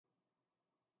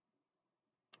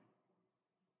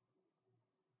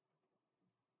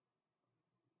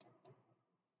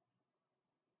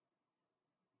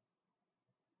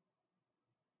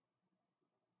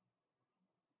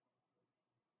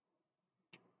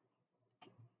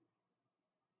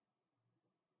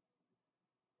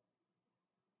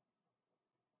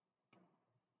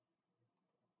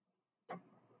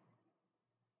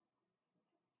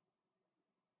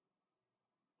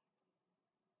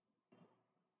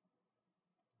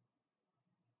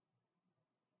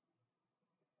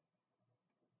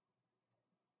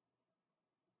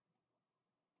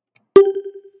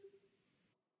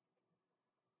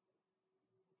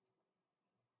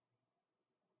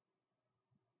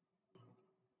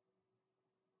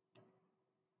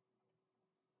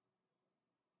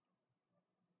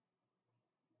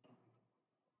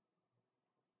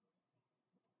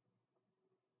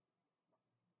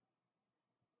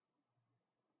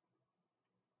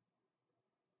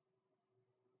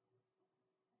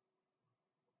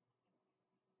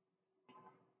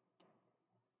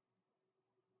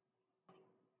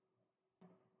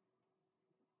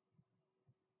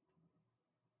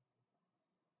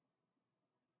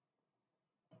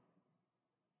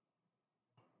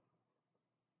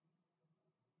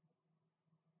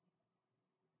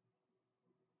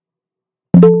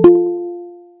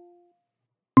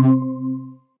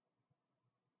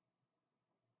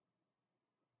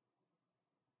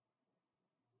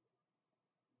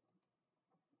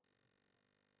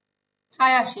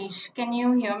Hi Ashish, can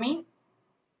you hear me?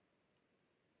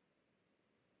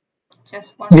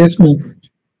 Just one. Yes, ma'am.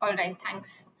 All right,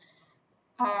 thanks.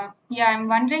 Yeah, I'm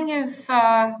wondering if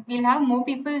we'll have more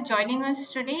people joining us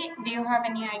today. Do you have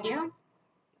any idea?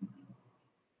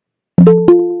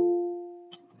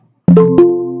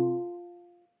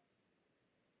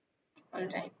 All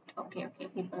right. Okay, okay.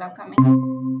 People are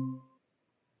coming.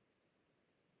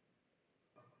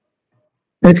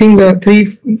 I think three,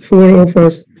 four of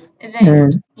us.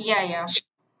 Right. Yeah, yeah.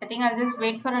 I think I'll just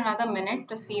wait for another minute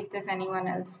to see if there's anyone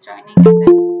else joining and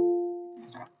then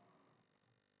start.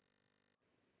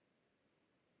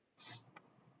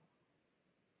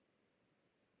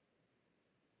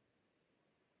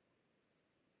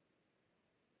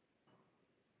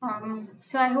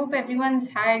 So I hope everyone's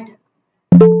had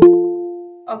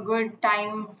a good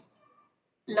time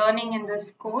learning in this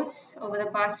course over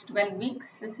the past 12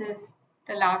 weeks. This is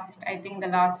the last, I think, the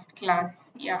last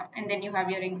class. Yeah, and then you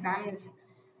have your exams.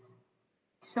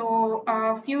 So,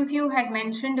 a few of you had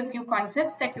mentioned a few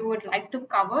concepts that you would like to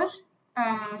cover.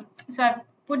 So, I've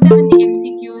put them in the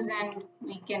MCQs and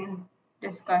we can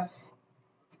discuss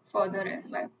further as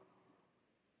well.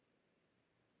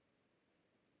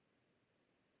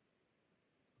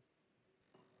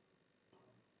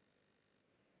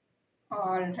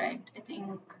 All right, I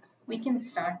think we can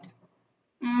start.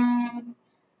 Mm,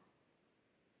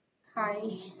 Hi.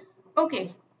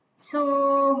 Okay,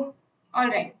 so, all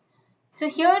right. So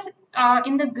here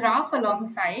in the graph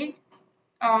alongside,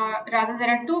 rather there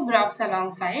are two graphs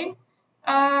alongside.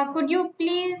 Could you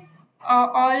please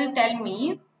all tell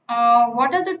me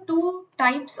what are the two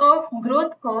types of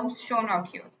growth curves shown out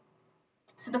here?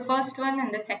 So the first one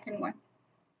and the second one.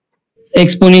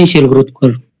 Exponential growth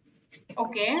curve.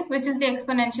 Okay, which is the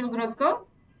exponential growth curve?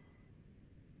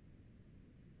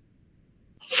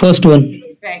 First one.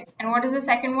 Right. And what is the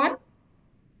second one?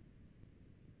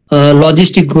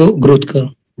 Logistic growth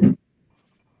curve.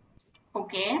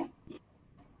 Okay.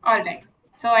 All right.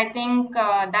 So I think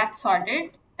that's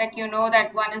sorted. That you know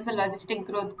that one is the logistic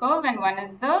growth curve and one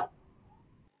is the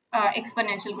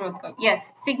exponential growth curve.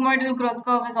 Yes, sigmoidal growth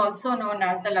curve is also known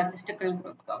as the logistical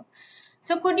growth curve.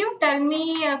 So could you tell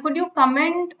me, could you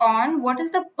comment on what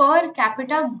is the per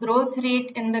capita growth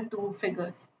rate in the two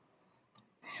figures?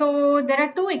 So there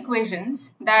are two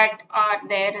equations that are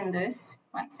there in this.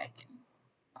 One second.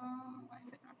 Why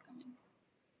is it not coming?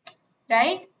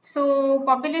 Right. So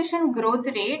population growth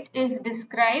rate is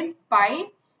described by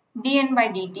dn by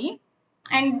dt,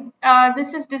 and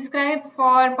this is described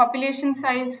for population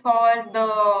size for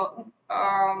the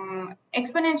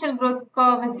exponential growth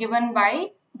curve is given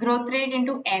by growth rate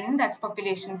into n, that's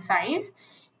population size,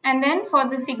 and then for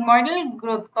the sigmoidal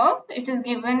growth curve it is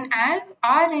given as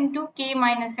r into k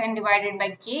minus n divided by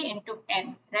k into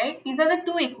n, right? These are the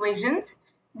two equations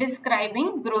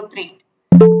describing growth rate.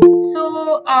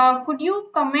 So, could you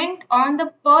comment on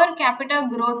the per capita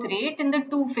growth rate in the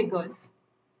two figures?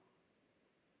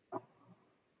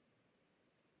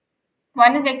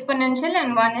 One is exponential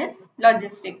and one is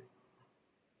logistic.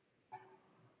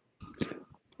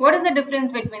 What is the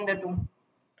difference between the two?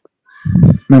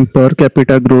 Per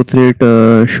capita growth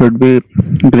rate should be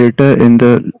greater in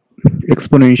the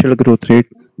exponential growth rate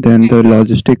than the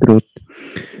logistic growth,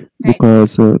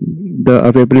 because the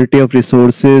availability of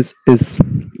resources is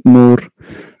more,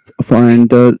 and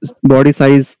the body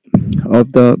size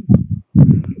of the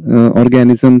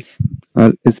organisms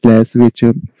is less, which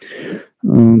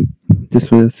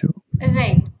this was.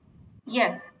 Right.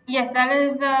 Yes. Yes, that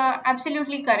is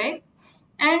absolutely correct.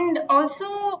 And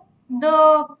also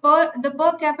the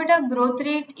per capita growth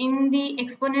rate in the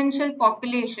exponential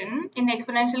population in the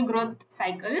exponential growth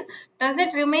cycle, does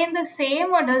it remain the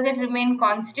same or does it remain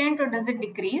constant or does it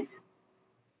decrease?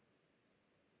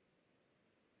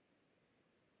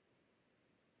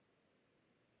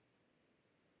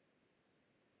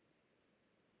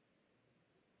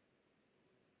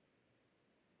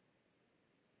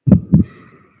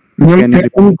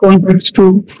 Context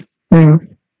to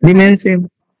remain same.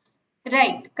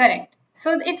 Right, correct.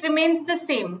 So it remains the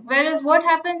same. Whereas what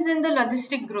happens in the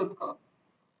logistic growth curve?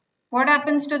 What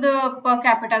happens to the per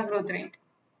capita growth rate?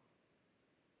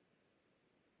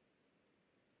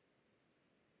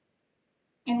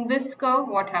 In this curve,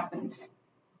 what happens?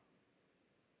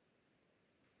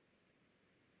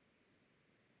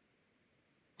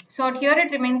 So out here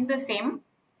it remains the same.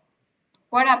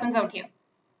 What happens out here?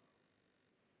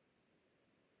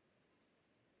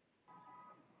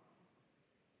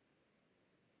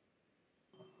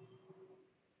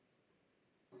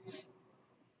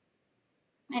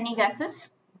 Any guesses?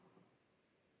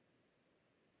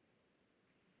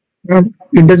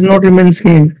 It does not remain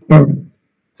same.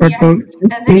 But Yes. for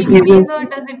Does it increase or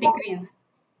does it decrease?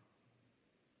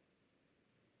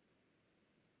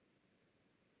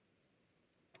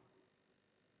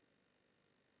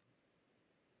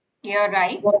 You're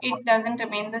right. It doesn't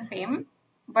remain the same.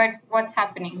 But what's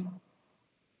happening?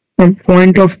 the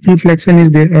point of reflection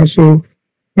is there, so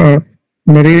uh,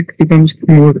 the rate becomes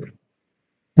more.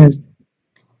 Yes.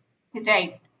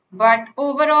 Right. But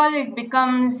overall,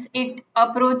 it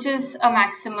approaches a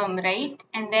maximum, right?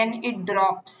 And then it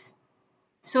drops.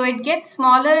 So it gets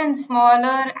smaller and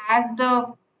smaller as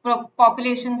the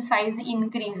population size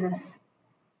increases,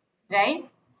 right?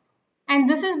 And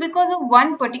this is because of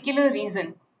one particular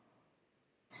reason.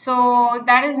 So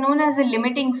that is known as a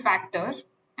limiting factor.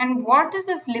 And what is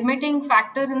this limiting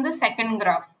factor in the second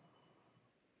graph?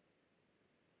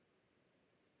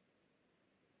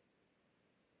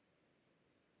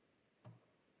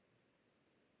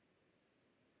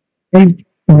 And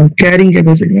carrying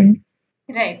capacity. Right?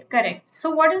 Right, correct.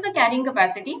 So what is the carrying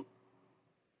capacity?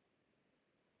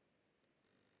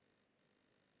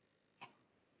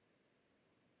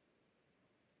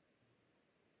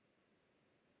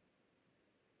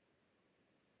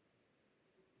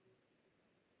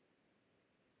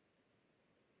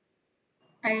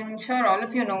 I am sure all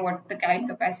of you know what the carrying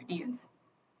capacity is.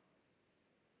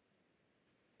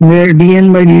 Where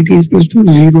dn by dt is equals to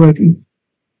 0, I think.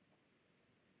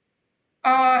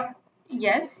 Uh,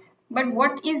 yes, but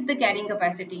what is the carrying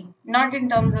capacity? Not in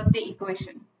terms of the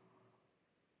equation.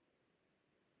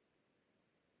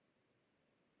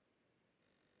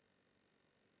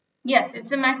 Yes, it's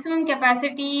the maximum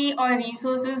capacity or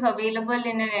resources available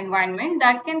in an environment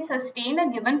that can sustain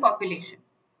a given population,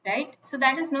 right? So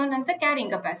that is known as the carrying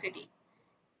capacity.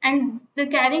 And the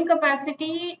carrying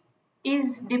capacity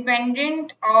is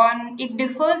dependent on, it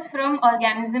differs from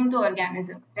organism to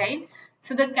organism, right?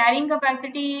 So the carrying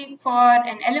capacity for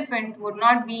an elephant would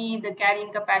not be the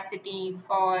carrying capacity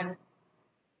for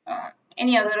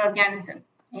any other organism,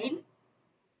 right?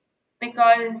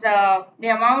 Because the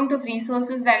amount of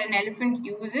resources that an elephant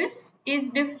uses is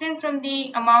different from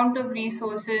the amount of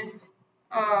resources,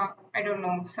 I don't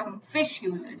know, some fish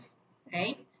uses,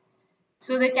 right?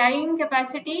 So the carrying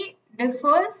capacity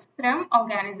differs from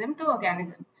organism to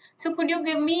organism. So could you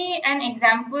give me an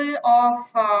example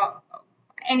of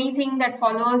anything that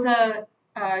follows a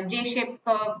J-shaped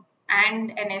curve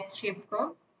and an S-shaped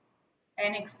curve,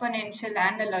 an exponential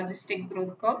and a logistic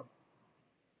growth curve?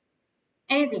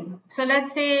 Anything. So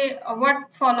let's say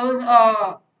what follows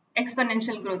a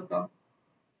exponential growth curve?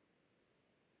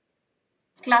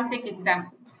 Classic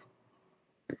examples.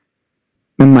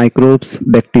 Microbes,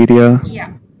 bacteria.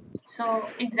 Yeah. So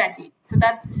exactly. So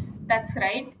that's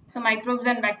right. So microbes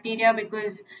and bacteria,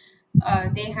 because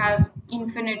they have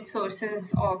infinite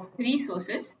sources of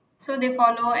resources, so they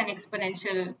follow an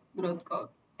exponential growth curve,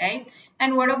 right?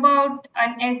 And what about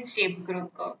an S-shaped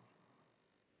growth curve?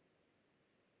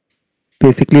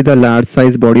 Basically, the large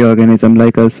size body organism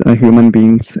like us, human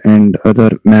beings, and other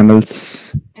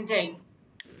mammals. Right.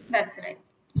 That's right.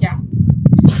 Yeah.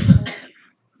 So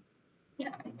yeah,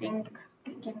 I think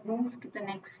we can move to the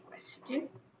next question.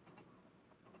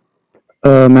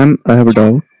 Ma'am, I have a Yeah.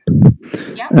 doubt.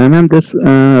 Yeah. Ma'am, this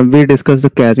we discussed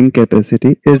the carrying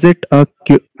capacity. Is it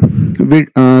we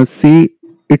see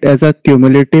it as a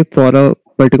cumulative for a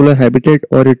particular habitat,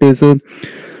 or it is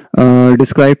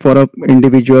described for a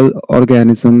individual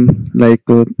organism, like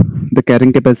the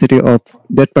carrying capacity of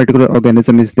that particular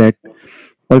organism is that,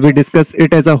 or we discuss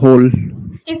it as a whole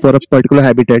for It's a particular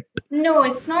habitat? No,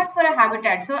 it's not for a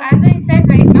habitat. So as I said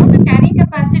right now, the carrying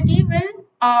capacity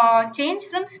will change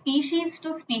from species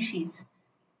to species,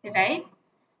 right?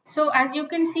 So as you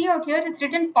can see out here, it's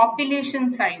written population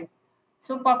size.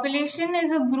 So population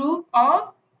is a group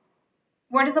of,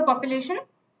 what is a population?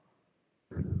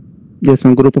 Yes,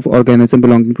 ma'am. Group of organism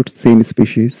belonging to the same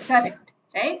species. Correct,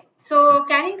 right? So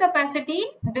carrying capacity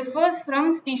differs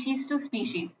from species to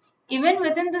species. Even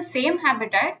within the same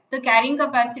habitat, the carrying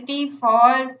capacity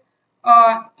for,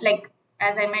 like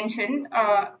as I mentioned,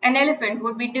 an elephant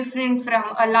would be different from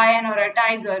a lion or a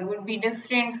tiger, would be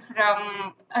different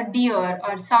from a deer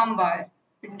or sambar,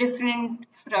 different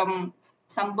from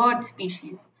some bird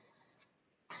species.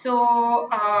 So,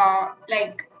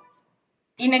 like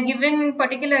in a given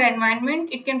particular environment,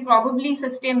 it can probably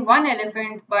sustain one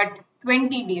elephant but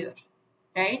 20 deer,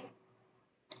 right?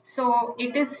 So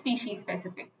it is species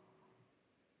specific.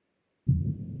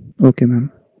 Okay,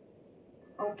 ma'am.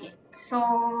 Okay,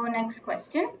 so next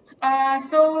question.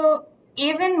 So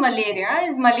avian malaria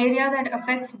is malaria that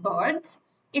affects birds.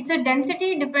 It's a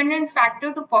density dependent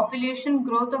factor to population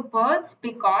growth of birds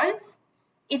because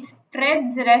It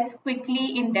spreads less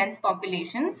quickly in dense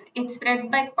populations. It spreads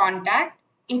by contact.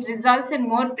 It results in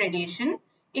more predation.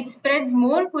 It spreads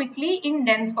more quickly in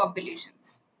dense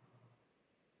populations.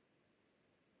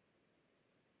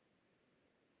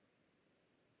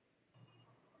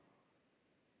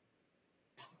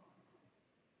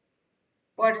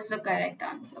 What is the correct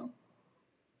answer?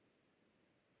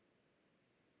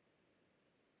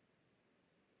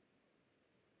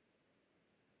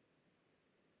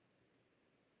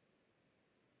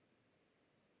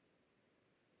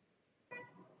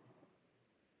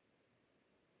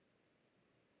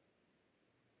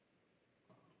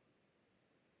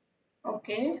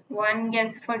 Okay, one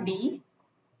guess for D.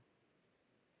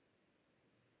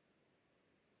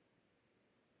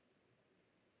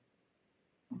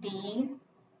 D.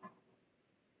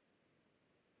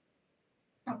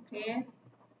 Okay.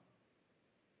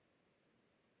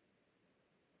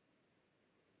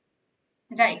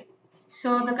 Right.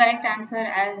 So the correct answer,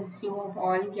 as you have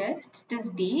all guessed, it is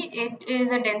D. It is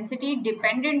a density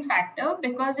dependent factor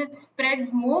because it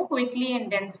spreads more quickly in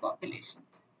dense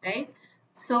populations, right?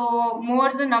 So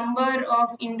more the number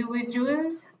of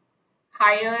individuals,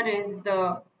 higher is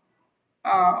the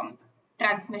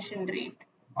transmission rate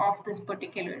of this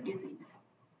particular disease.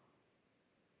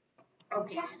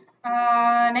 Okay.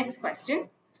 Next question.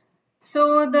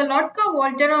 So the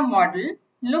Lotka-Volterra model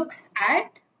looks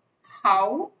at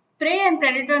how prey and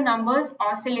predator numbers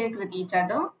oscillate with each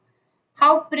other,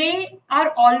 how prey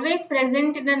are always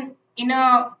present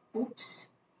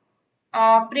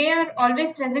prey are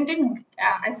always present in,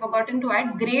 I've forgotten to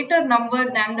add, greater number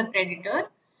than the predator.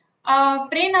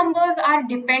 Prey numbers are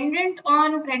dependent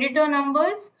on predator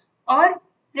numbers, or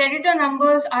predator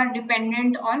numbers are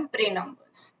dependent on prey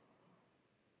numbers.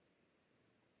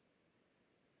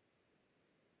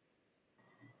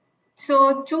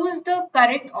 So choose the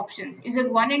correct options. Is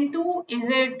it 1 and 2? Is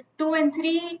it 2 and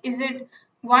 3? Is it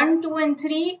 1, 2 and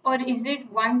 3? Or is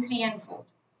it 1, 3 and 4?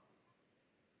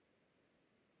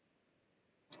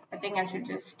 I think I should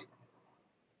just,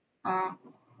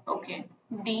 okay,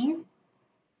 D.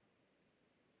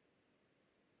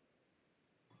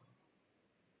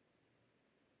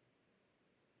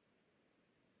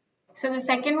 So the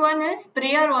second one is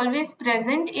prey are always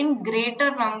present in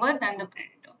greater number than the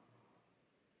predator.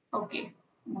 Okay,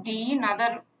 D,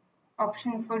 another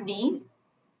option for D.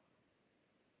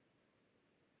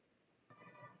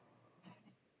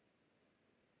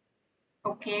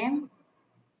 Okay.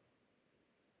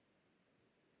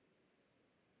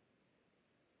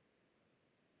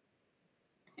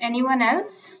 Anyone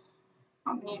else?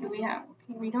 How many do we have?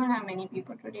 Okay, we don't have many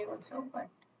people today also, but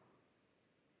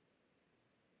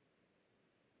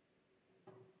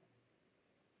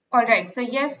alright, so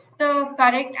yes, the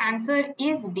correct answer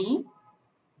is D.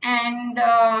 And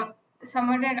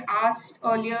someone had asked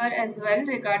earlier as well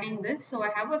regarding this, so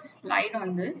I have a slide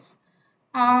on this.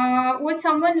 Would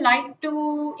someone like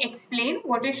to explain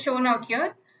what is shown out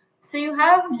here? So you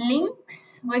have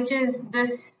lynx, which is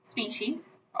this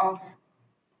species of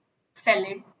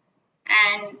felid,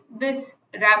 and this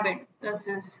rabbit. This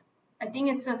is, I think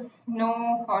it's a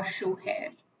snow horseshoe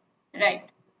hare, right?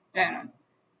 Right.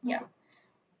 Yeah.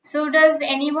 So does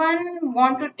anyone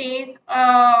want to take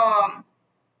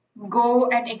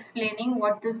go at explaining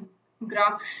what this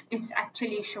graph is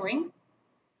actually showing?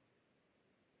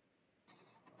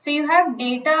 So you have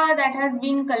data that has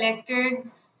been collected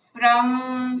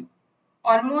from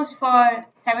almost for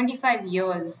 75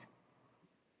 years,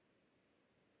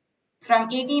 from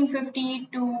 1850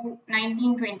 to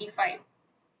 1925,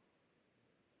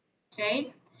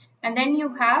 right? And then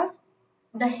you have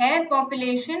the hare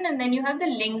population, and then you have the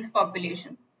lynx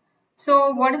population. So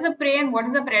what is the prey and what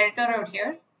is the predator out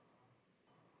here?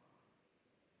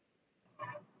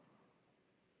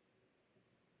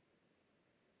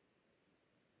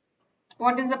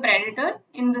 What is the predator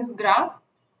in this graph?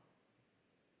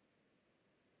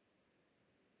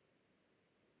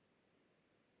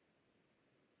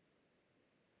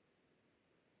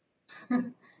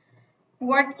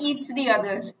 What eats the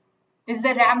other? Is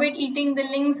the rabbit eating the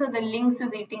lynx, or the lynx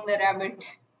is eating the rabbit?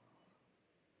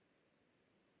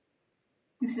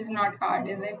 This is not hard,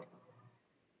 is it?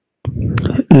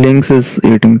 Lynx is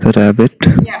eating the rabbit.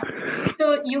 Yeah.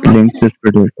 So you have Lynx is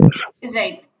predator.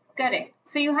 right, correct.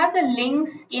 So you have the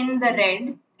lynx in the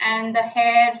red and the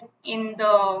hare in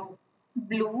the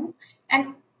blue.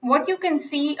 And what you can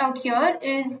see out here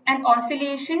is an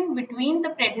oscillation between the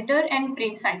predator and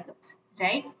prey cycles,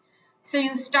 right? So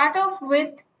you start off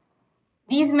with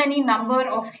these many number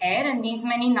of hare and these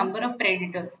many number of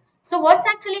predators. So what's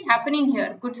actually happening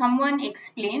here? Could someone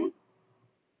explain?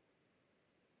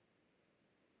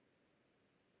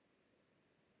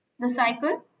 the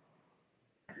cycle?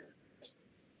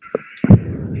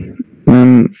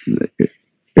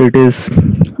 It is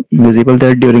visible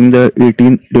that during the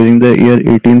year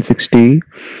 1860,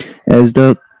 as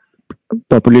the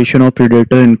population of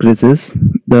predator increases,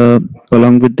 the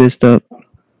along with this the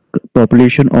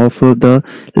population of the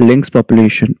lynx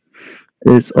population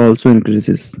is also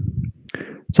increases.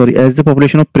 Sorry, as the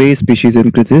population of prey species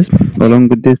increases, along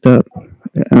with this the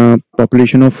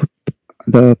population of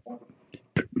the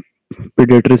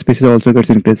predator species also gets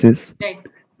increases Right.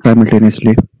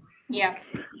 simultaneously. Yeah.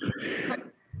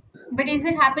 But is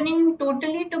it happening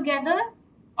totally together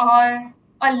or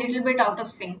a little bit out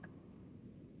of sync?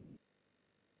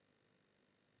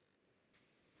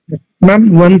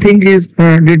 Ma'am, one thing is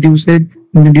deducible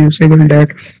that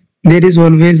there is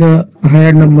always a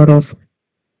higher number of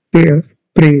prey.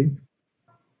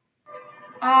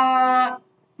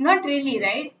 Not really,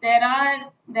 right?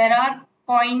 There are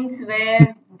points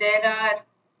where there are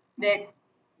that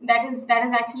that is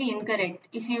actually incorrect.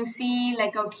 If you see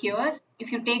like out here,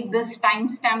 if you take this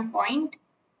timestamp point,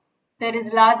 there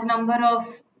is large number of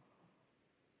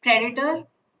predator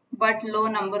but low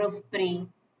number of prey,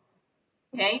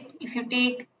 right? If you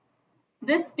take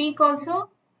this peak also,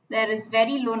 there is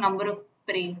very low number of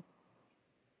prey.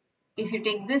 If you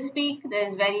take this peak, there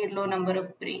is very low number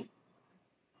of prey,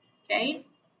 right?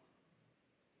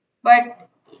 But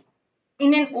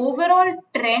in an overall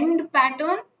trend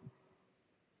pattern,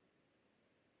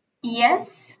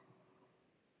 yes,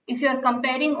 if you're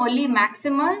comparing only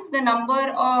maximas, the number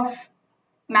of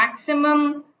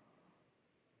maximum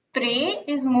prey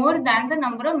is more than the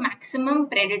number of maximum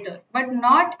predator, but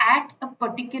not at a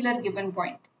particular given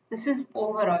point. This is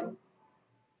overall.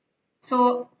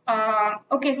 So,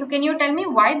 okay, so can you tell me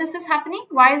why this is happening?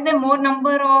 Why is there more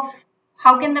number of,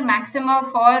 how can the maxima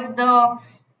for the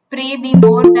prey be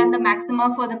more than the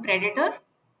maxima for the predator?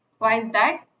 Why is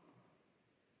that?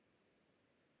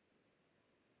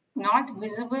 Not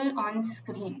visible on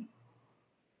screen.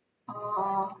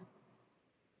 Uh,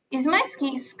 is my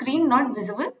screen not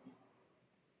visible?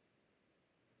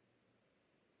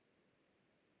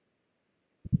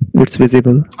 It's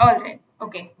visible. All right.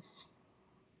 Okay.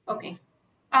 Okay.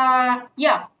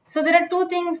 Yeah. So there are two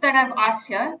things that I've asked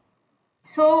here.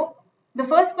 So the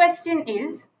first question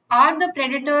is, are the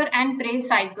predator and prey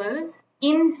cycles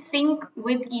in sync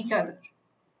with each other?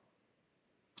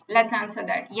 Let's answer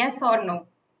that. Yes or no?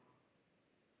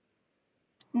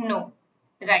 No.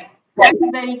 Right. That's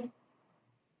very,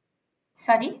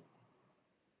 sorry.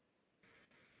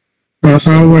 How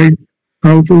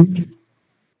to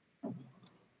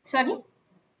Sorry,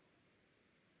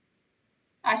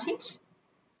 Ashish?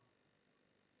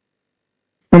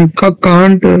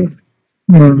 can't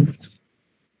uh,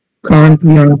 can't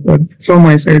be answered from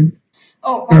my side.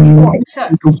 Oh, okay, Um,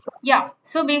 sure. Yeah,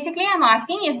 so basically I'm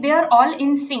asking if they are all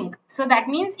in sync. So that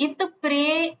means if the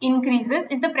prey increases,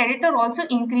 is the predator also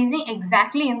increasing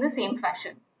exactly in the same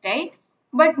fashion, right?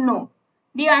 But no,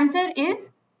 the answer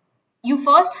is you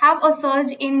first have a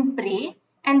surge in prey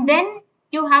and then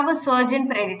you have a surge in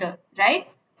predator, right?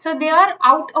 So they are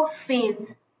out of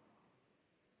phase.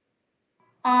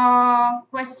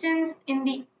 Questions in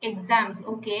the exams,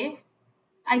 okay.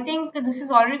 I think this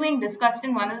has already been discussed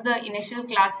in one of the initial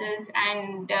classes,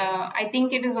 and I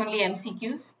think it is only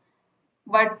MCQs.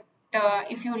 But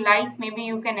if you like, maybe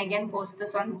you can again post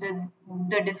this on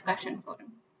the discussion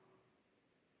forum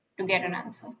to get an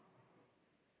answer.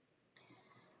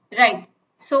 Right.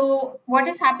 So what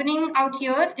is happening out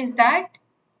here is that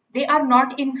they are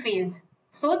not in phase.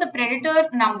 So the predator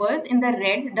numbers in the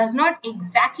red does not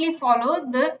exactly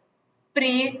follow the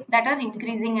prey that are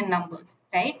increasing in numbers,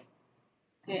 right?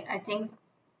 Okay, I think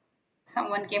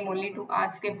someone came only to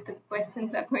ask if the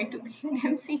questions are going to be an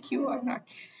MCQ or not.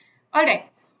 All right.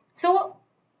 So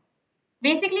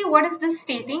basically, what is this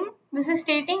stating? This is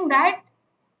stating that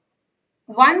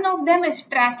one of them is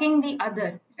tracking the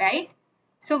other, right?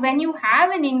 So when you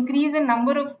have an increase in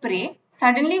number of prey,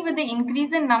 suddenly with the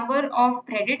increase in number of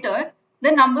predator,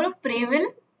 the number of prey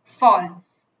will fall.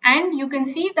 And you can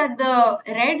see that the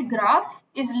red graph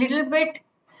is little bit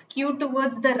skewed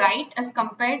towards the right as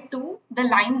compared to the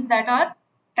lines that are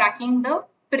tracking the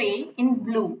prey in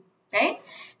blue, right?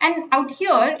 And out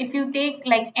here, if you take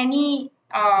like any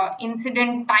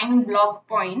incident time block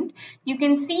point, you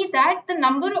can see that the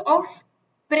number of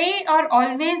prey are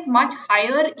always much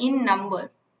higher in number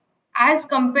as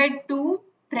compared to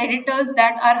predators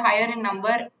that are higher in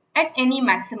number at any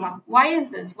maxima. Why is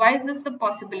this? Why is this the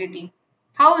possibility?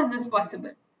 How is this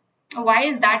possible? Why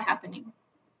is that happening?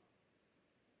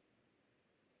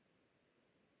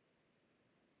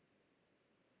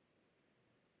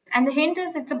 And the hint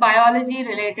is it's a biology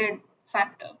related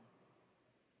factor.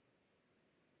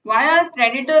 Why are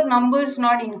predator numbers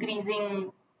not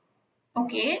increasing?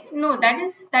 Okay, no, that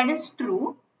is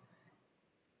true.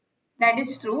 That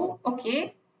is true.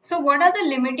 Okay. So what are the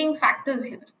limiting factors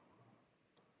here?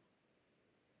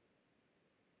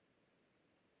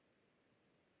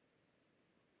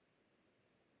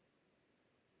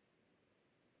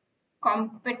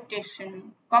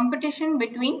 Competition. Competition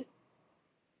between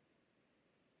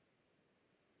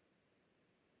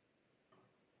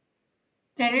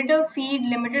predator feed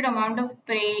limited amount of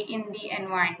prey in the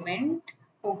environment.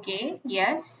 Okay,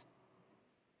 yes.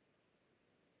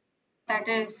 That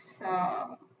is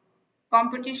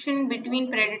competition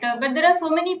between predator. But there are so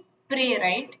many prey,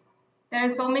 right? There are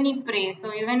so many prey.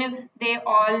 So even if they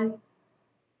all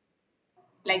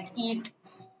like eat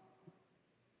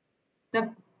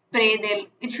the prey,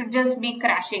 it should just be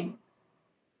crashing.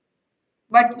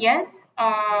 But yes,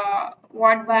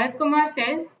 what Bharat Kumar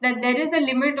says that there is a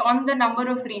limit on the number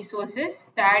of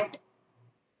resources that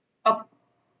a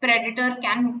predator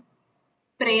can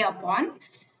prey upon.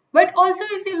 But also,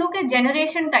 if you look at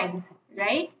generation times,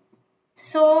 right?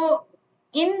 So,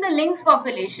 in the lynx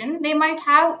population, they might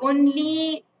have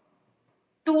only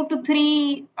 2 to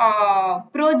 3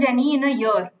 progeny in a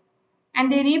year,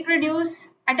 and they reproduce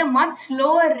at a much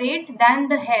slower rate than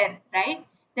the hare, right?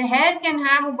 The hare can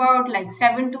have about like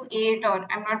 7 to 8, or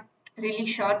I'm not really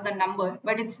sure the number,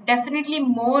 but it's definitely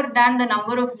more than the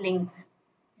number of lynx,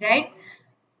 right?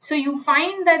 So you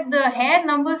find that the hare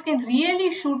numbers can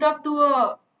really shoot up to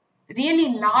a really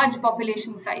large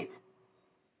population size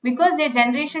because their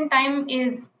generation time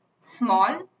is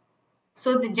small.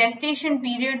 So the gestation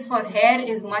period for hare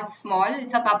is much small.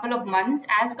 It's a couple of months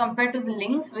as compared to the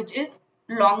lynx, which is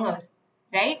longer,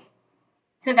 right?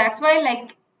 So that's why,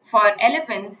 like for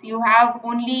elephants, you have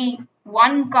only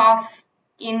one calf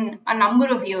in a number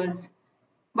of years.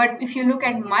 But if you look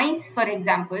at mice, for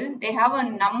example, they have a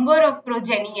number of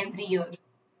progeny every year,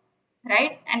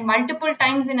 right? And multiple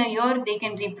times in a year they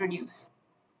can reproduce,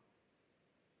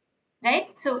 right?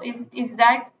 So is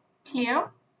that clear?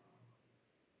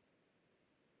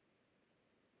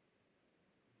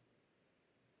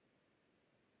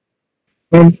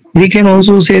 We can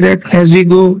also say that as we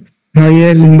go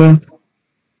higher in the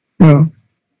uh,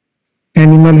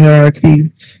 animal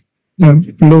hierarchy,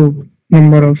 low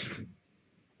number of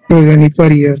progeny per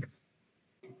year.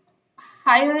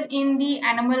 Higher in the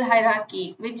animal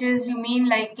hierarchy, which is you mean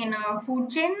like in a food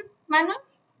chain manner,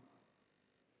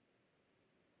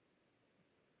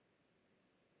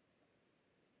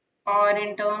 or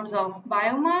in terms of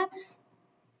biomass?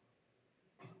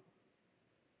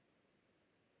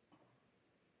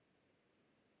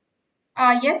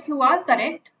 Yes, you are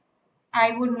correct.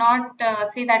 I would not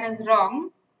say that is wrong.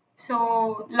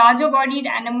 So, larger bodied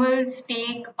animals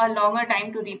take a longer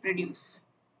time to reproduce.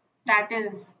 That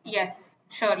is, yes,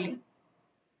 surely.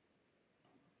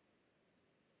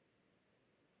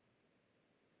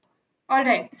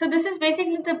 Alright, so this is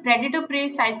basically the predator prey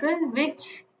cycle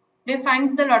which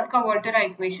defines the Lotka Volterra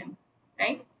equation,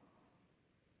 right?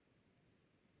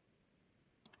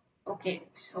 Okay,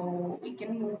 so we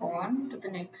can move on to the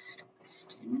next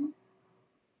question.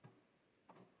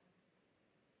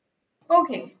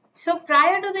 Okay, so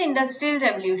prior to the Industrial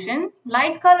Revolution,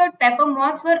 light colored pepper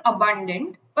moths were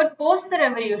abundant, but post the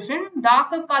revolution,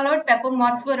 darker colored pepper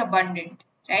moths were abundant,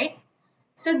 right?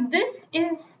 So this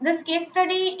case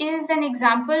study is an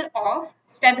example of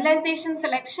stabilization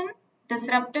selection,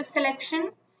 disruptive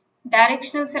selection,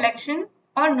 directional selection,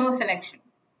 or no selection.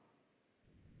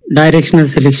 Directional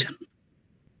selection.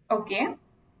 Okay.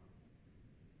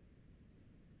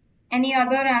 Any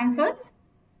other answers?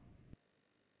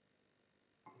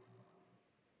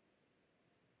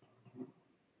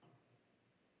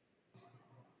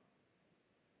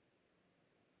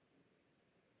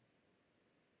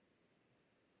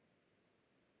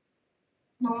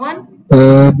 No one?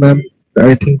 Ma'am,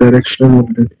 I think directional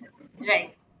only.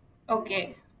 Right.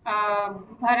 Okay.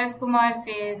 Bharat Kumar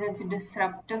says it's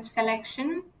disruptive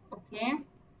selection. Okay.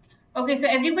 Okay, so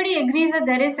everybody agrees that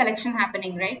there is selection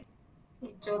happening, right?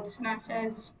 Jyotsna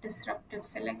says disruptive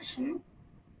selection.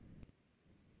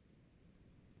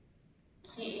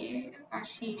 Okay,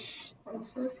 Ashish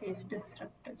also says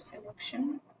disruptive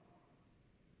selection.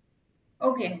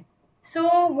 Okay,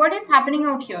 so what is happening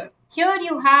out here? Here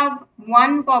you have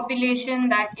one population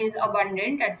that is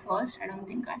abundant at first. I don't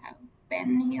think I have a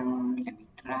pen here. Let me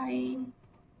try.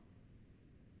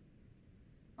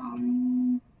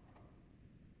 Um,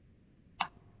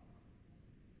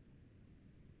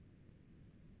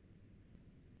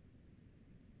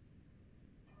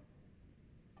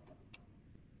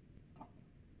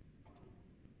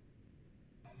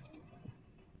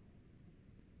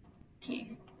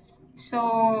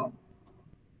 So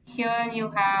here you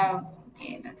have,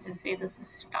 okay, let's just say this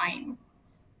is time.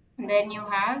 And then you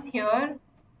have here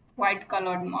white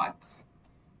colored moths.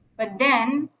 But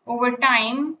then over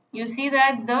time, you see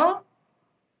that the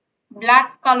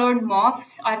black colored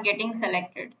moths are getting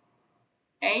selected,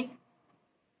 right?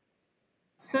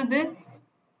 So this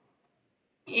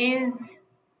is,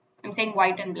 I'm saying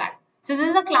white and black. So this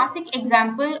is a classic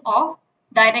example of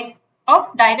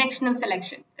directional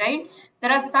selection, right?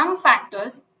 There are some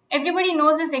factors. Everybody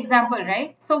knows this example,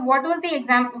 right? So what was the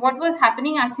example? What was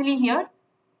happening actually here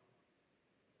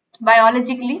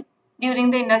biologically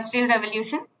during the Industrial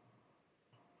Revolution?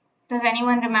 Does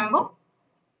anyone remember?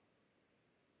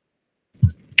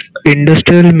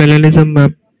 Industrial melanism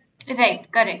map.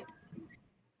 Right, correct.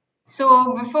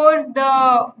 So before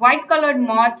the white colored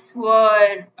moths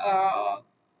were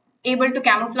able to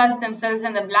camouflage themselves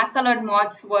and the black colored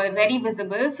moths were very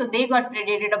visible, so they got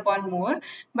predated upon more.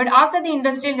 But after the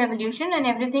Industrial Revolution and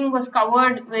everything was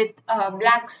covered with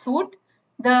black soot,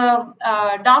 the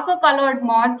darker colored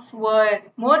moths were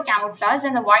more camouflaged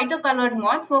and the whiter colored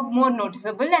moths were more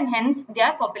noticeable, and hence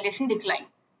their population declined,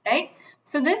 right?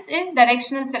 So this is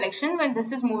directional selection when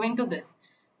this is moving to this.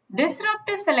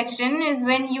 Disruptive selection is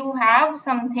when you have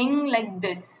something like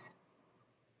this,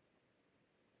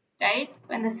 right?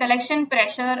 When the selection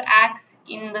pressure acts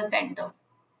in the center.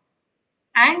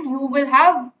 And you will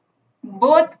have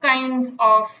both kinds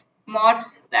of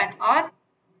morphs that are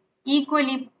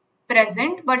equally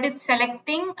present, but it's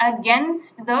selecting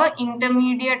against the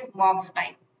intermediate morph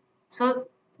type. So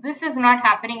this is not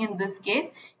happening in this case.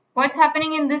 What's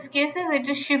happening in this case is it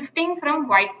is shifting from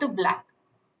white to black,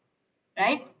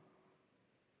 right?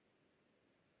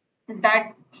 Is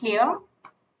that clear?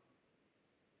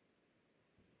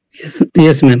 Yes,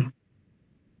 yes, ma'am.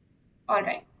 All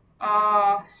right.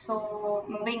 So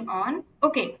moving on.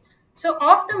 Okay. So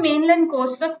off the mainland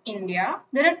coast of India,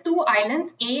 there are two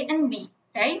islands, A and B,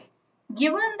 right?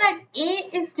 Given that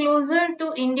A is closer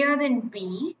to India than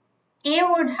B, A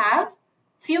would have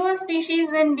fewer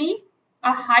species than B,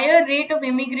 a higher rate of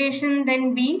immigration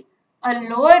than B, a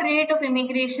lower rate of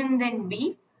immigration than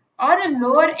B, or a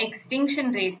lower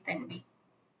extinction rate than B.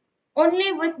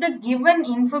 Only with the given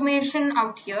information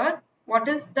out here, what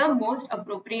is the most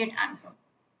appropriate answer?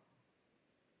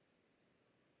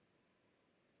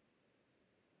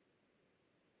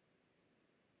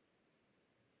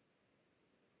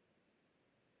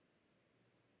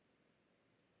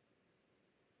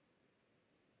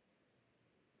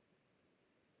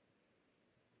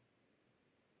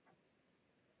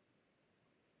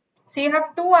 So you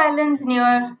have two islands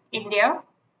near India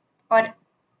or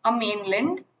a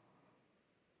mainland.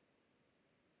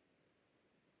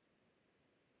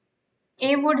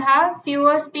 A would have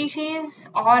fewer species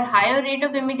or higher rate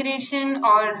of immigration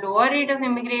or lower rate of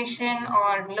immigration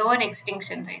or lower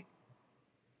extinction rate.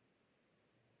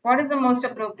 What is the most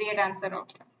appropriate answer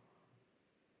out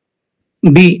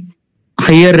B,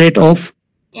 higher rate of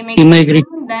here? immigration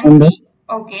Immigration than on the B.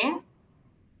 Okay.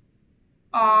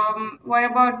 What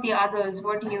about the others?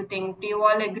 What do you think? Do you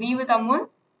all agree with Amul?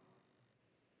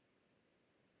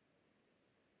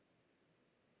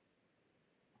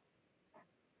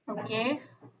 Okay.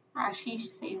 Ashish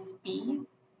says B.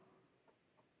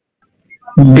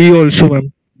 B also,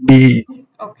 ma'am. B.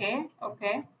 Okay.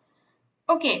 Okay.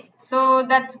 Okay, so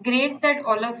that's great that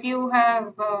all of you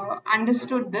have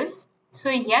understood this. So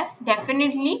yes,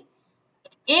 definitely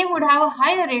A would have a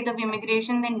higher rate of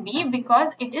immigration than B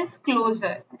because it is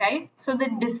closer, right? So the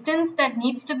distance that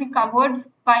needs to be covered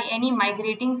by any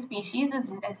migrating species is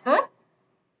lesser,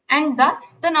 and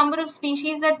thus the number of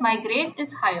species that migrate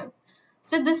is higher.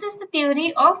 So this is the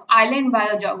theory of island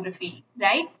biogeography,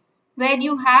 right? Where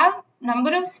you have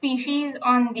number of species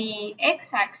on the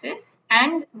x-axis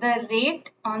and the rate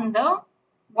on the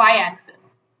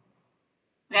y-axis,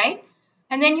 right?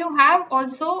 And then you have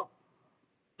also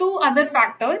two other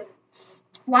factors.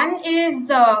 One is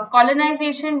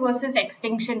colonization versus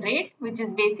extinction rate, which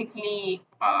is basically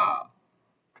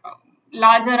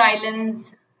larger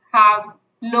islands have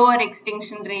lower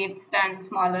extinction rates than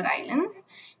smaller islands.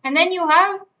 And then you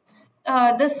have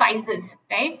the sizes,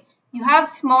 right? You have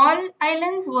small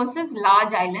islands versus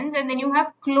large islands, and then you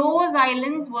have close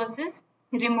islands versus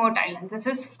remote islands. This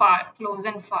is far, close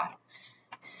and far.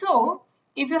 So,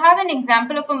 if you have an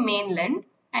example of a mainland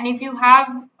and if you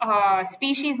have a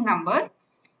species number,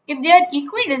 if they are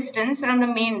equidistant from the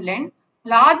mainland,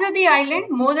 larger the island,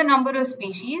 more the number of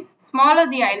species, smaller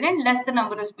the island, less the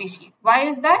number of species. Why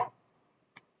is that?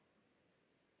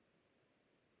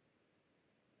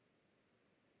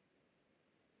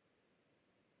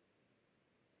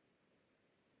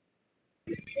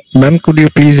 Ma'am, could you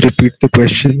please repeat the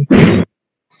question?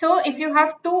 So if you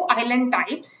have two island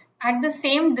types at the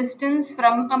same distance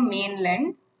from a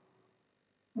mainland,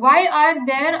 why are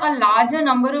there a larger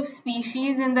number of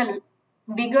species in the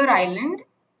bigger island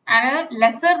and a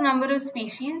lesser number of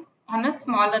species on a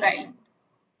smaller island?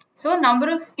 So number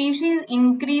of species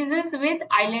increases with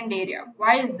island area.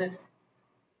 Why is this?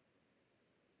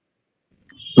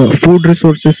 Food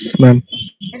resources, ma'am.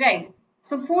 Right.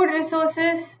 So food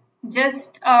resources,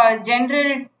 just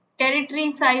general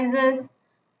territory sizes,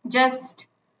 just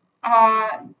uh,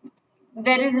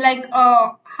 there is like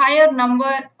a higher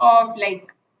number of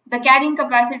like the carrying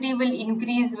capacity will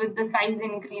increase with the size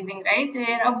increasing, right?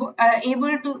 They are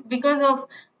able to, because of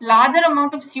larger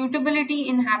amount of suitability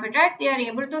in habitat, they are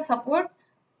able to support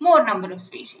more number of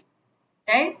species,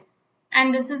 right?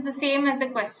 And this is the same as the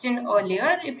question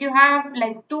earlier. If you have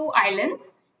like two islands,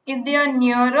 if they are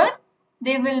nearer,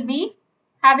 they will be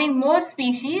having more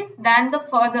species than the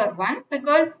further one,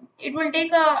 because it will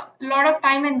take a lot of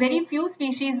time and very few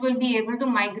species will be able to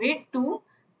migrate to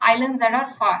islands that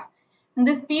are far. And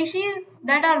the species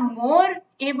that are more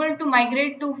able to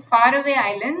migrate to faraway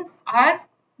islands are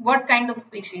what kind of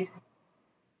species?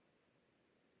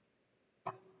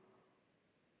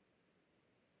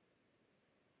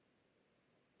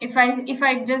 If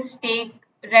I just take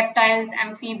reptiles,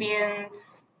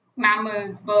 amphibians,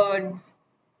 mammals,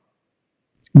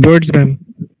 Birds, ma'am.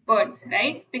 birds,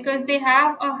 right? Because they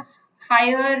have a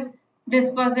higher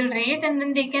dispersal rate and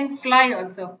then they can fly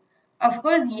also. Of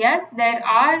course, yes, there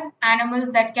are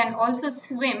animals that can also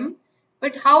swim,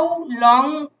 but how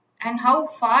long and how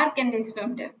far can they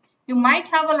swim till? You might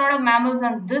have a lot of mammals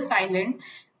on this island,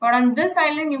 but on this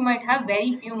island you might have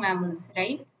very few mammals,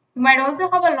 right? You might also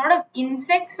have a lot of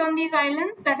insects on these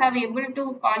islands that are able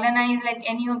to colonize like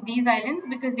any of these islands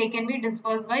because they can be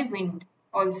dispersed by wind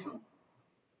also,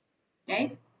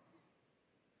 right?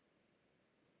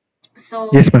 So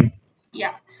Yes, ma'am.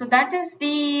 yeah, so that is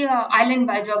the island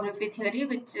biogeography theory,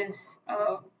 which is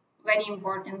a very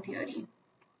important theory.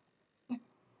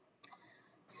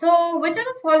 So, which of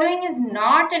the following is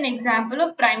not an example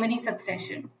of primary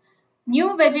succession?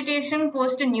 New vegetation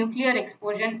post a nuclear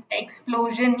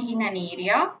explosion in an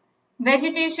area,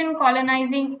 vegetation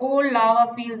colonizing old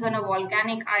lava fields on a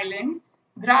volcanic island,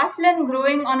 grassland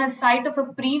growing on a site of a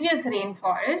previous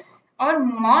rainforest, or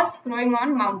moss growing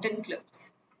on mountain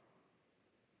cliffs.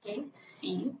 Okay,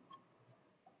 C.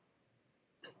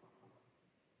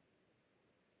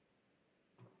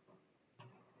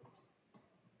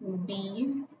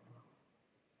 B,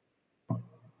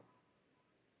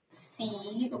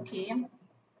 C, okay.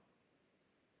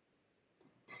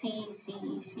 C,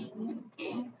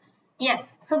 okay.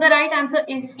 Yes, so the right answer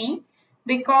is C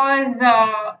because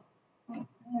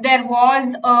there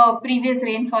was a previous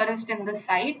rainforest in the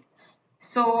site.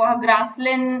 So a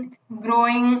grassland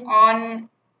growing on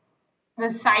the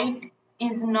site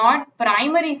is not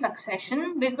primary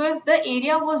succession because the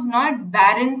area was not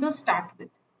barren to start with,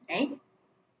 right?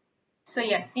 So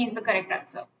yes, C is the correct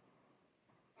answer.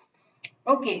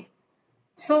 Okay,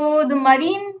 so the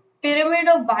marine pyramid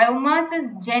of biomass is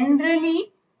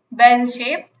generally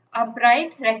bell-shaped,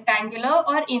 upright, rectangular,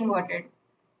 or inverted.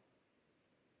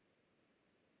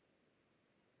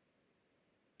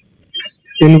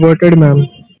 Inverted, ma'am.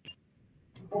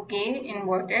 Okay,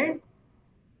 inverted.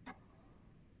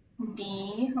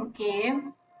 D, okay.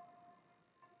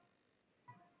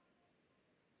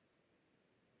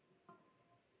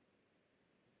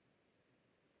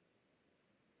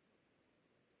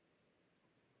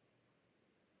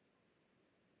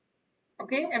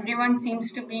 Okay, everyone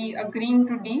seems to be agreeing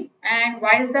to D. And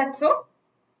why is that so?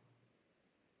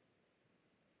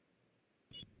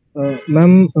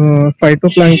 Ma'am,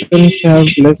 phytoplanktons have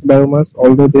less biomass,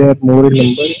 although they are more in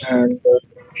number, and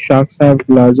sharks have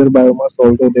larger biomass,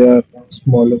 although they are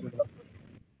smaller in number.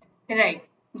 Right,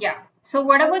 yeah. So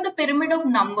what about the pyramid of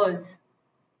numbers?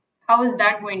 How is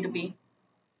that going to be?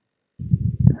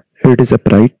 It is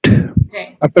upright.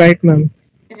 Right, Upright, ma'am.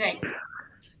 right.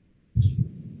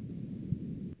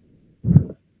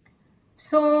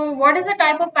 So, what is the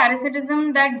type of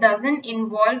parasitism that doesn't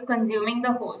involve consuming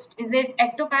the host? Is it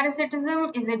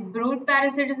ectoparasitism? Is it brood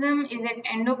parasitism? Is it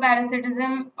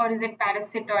endoparasitism? Or is it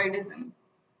parasitoidism?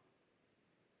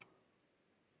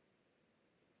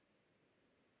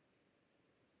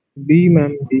 B,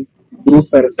 ma'am. B. Group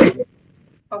parasite.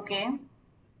 Okay.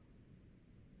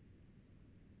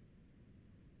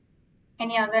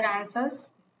 Any other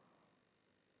answers?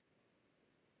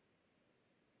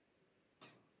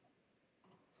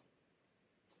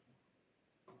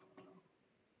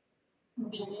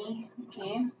 B.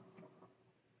 Okay.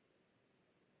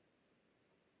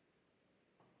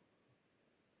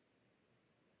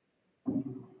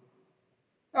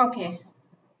 Okay.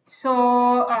 So,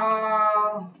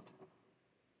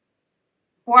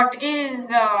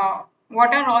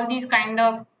 what are all these kind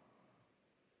of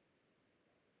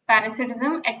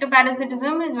parasitism?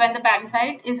 Ectoparasitism is when the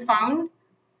parasite is found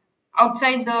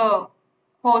outside the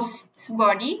host's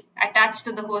body, attached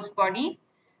to the host body.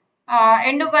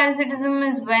 Endoparasitism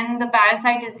is when the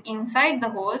parasite is inside the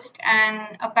host,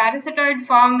 and a parasitoid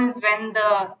form is when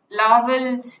the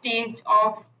larval stage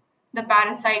of the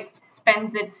parasite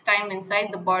spends its time inside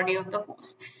the body of the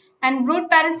host. And brood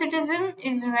parasitism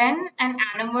is when an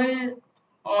animal,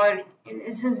 or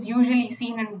this is usually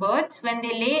seen in birds, when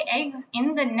they lay eggs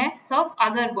in the nests of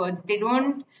other birds. They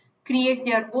don't create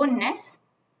their own nests,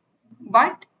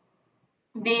 but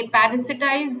they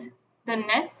parasitize the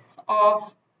nests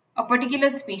of a particular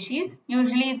species.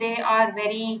 Usually they are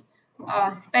very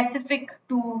specific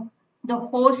to the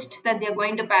host that they're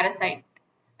going to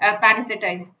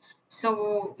parasitize.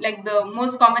 So, like the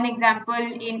most common example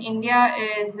in India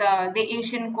is the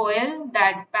Asian quail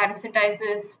that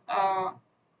parasitizes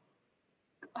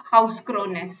house crow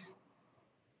nests.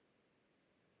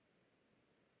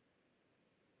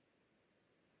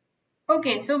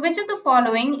 Okay, so which of the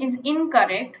following is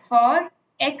incorrect for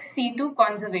ex situ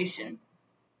conservation?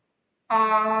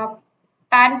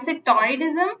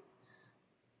 Parasitoidism.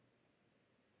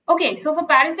 Okay, so for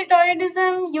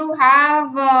parasitoidism, you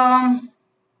have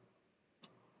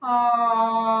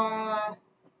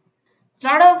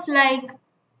lot of like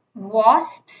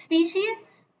wasp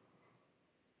species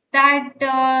that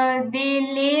they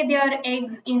lay their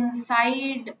eggs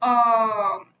inside.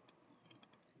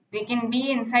 They can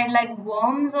be inside like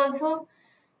worms also.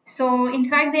 So in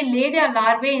fact, they lay their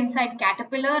larvae inside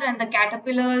caterpillar, and the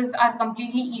caterpillars are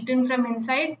completely eaten from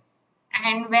inside.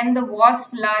 And when the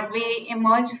wasp larvae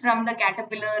emerge from the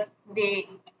caterpillar, they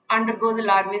undergo the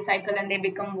larvae cycle and they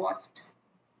become wasps.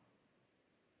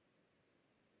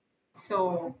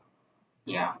 So,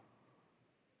 yeah.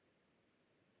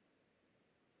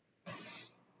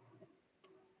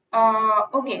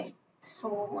 Okay. So,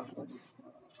 what was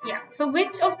yeah. So,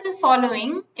 which of the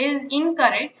following is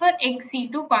incorrect for ex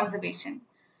situ conservation?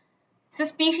 So,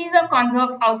 species are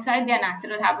conserved outside their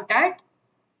natural habitat.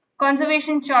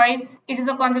 Conservation choice. It is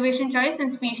a conservation choice when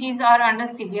species are under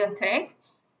severe threat.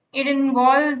 It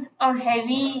involves a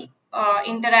heavy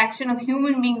interaction of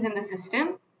human beings in the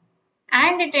system,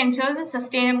 and it ensures the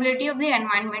sustainability of the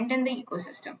environment and the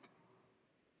ecosystem.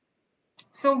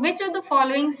 So, which of the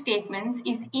following statements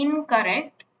is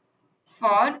incorrect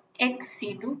for ex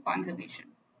situ conservation?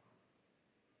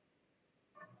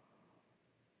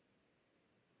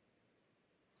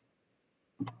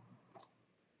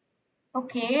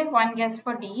 Okay, one guess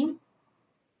for D.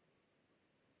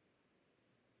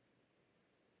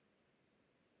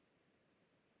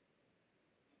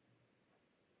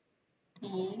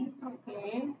 D,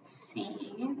 okay, C,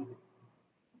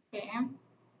 okay.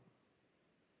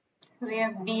 So we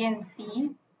have D and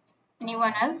C.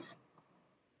 Anyone else?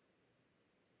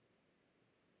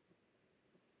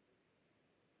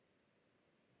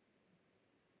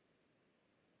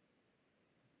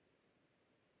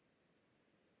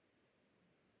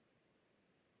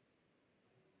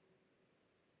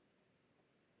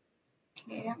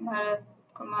 Okay, Bharat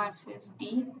Kumar says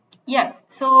D. Yes,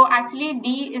 so actually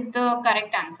D is the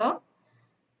correct answer.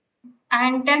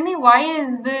 And tell me, why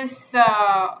is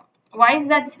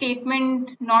that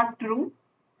statement not true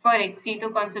for ex situ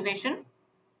conservation?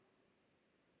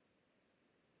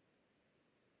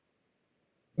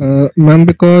 Ma'am,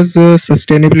 because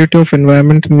sustainability of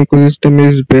environment and ecosystem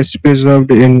is best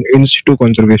preserved in situ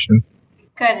conservation.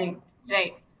 Correct,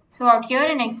 right. So out here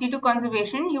in ex situ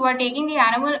conservation, you are taking the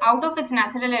animal out of its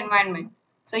natural environment.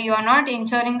 So you are not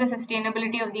ensuring the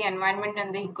sustainability of the environment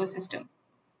and the ecosystem,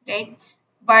 right?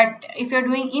 But if you're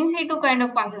doing in situ kind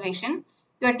of conservation,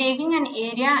 you're taking an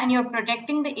area and you're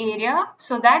protecting the area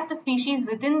so that the species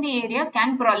within the area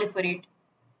can proliferate.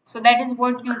 So that is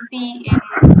what you see in.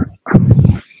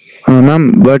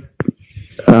 Ma'am, but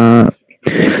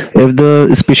if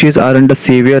the species are under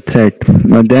severe threat,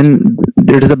 then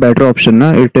it is a better option.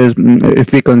 Na? It is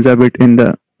if we conserve it in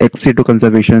the ex situ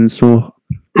conservation, so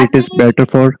it is Actually, better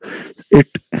for it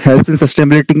helps in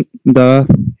sustainability the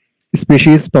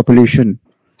species population.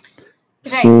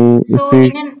 right. So if So we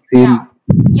in an, see, yeah,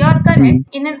 you're hmm, correct.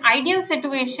 In an ideal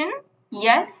situation,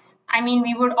 yes. I mean,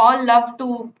 we would all love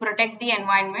to protect the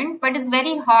environment, but it's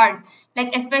very hard.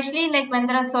 Like especially like when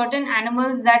there are certain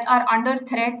animals that are under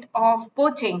threat of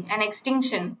poaching and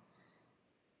extinction.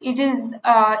 It is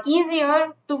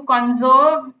easier to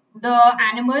conserve the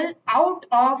animal out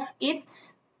of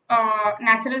its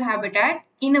natural habitat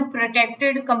in a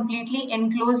protected, completely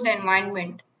enclosed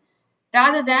environment.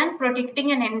 rather than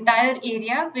protecting an entire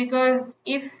area, because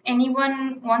if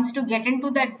anyone wants to get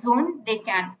into that zone, they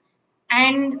can.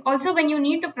 And also, when you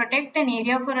need to protect an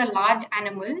area for a large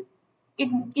animal,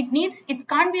 it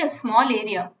can't be a small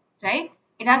area, right?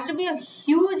 It has to be a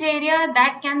huge area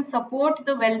that can support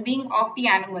the well-being of the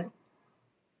animal.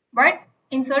 But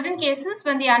in certain cases,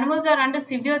 when the animals are under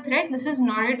severe threat, this is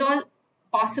not at all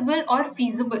possible or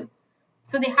feasible.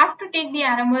 So they have to take the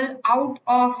animal out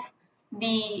of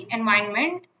the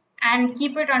environment and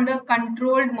keep it under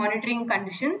controlled monitoring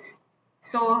conditions.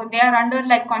 So they are under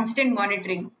like constant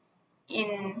monitoring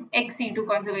in ex-situ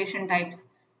conservation types,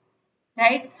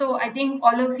 right? So I think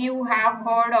all of you have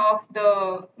heard of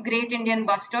the Great Indian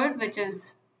Bustard, which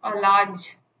is a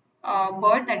large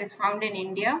bird that is found in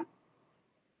India.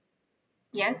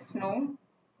 Yes, no?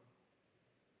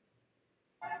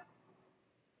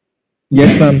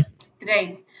 Yes, ma'am.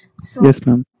 Right. So Yes,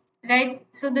 ma'am. right.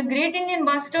 So the Great Indian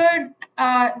Bustard,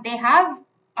 they have,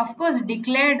 of course,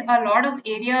 declared a lot of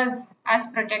areas as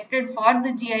protected for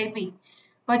the GIB.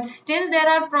 But still, there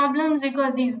are problems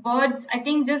because these birds, I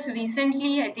think just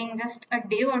recently, I think just a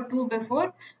day or two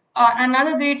before,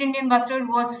 another Great Indian Bustard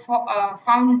was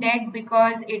found dead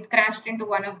because it crashed into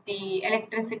one of the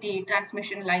electricity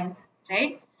transmission lines,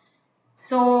 right?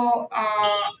 So,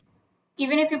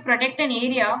 even if you protect an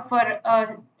area for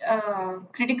a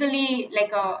critically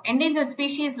like a endangered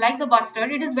species like the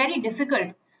bustard, it is very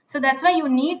difficult. So that's why you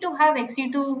need to have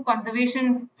ex-situ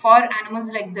conservation for animals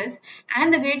like this.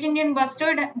 And the Great Indian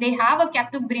Bustard, they have a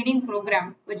captive breeding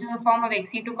program, which is a form of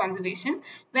ex-situ conservation,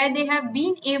 where they have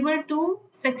been able to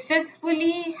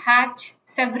successfully hatch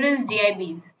several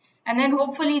GIBs. And then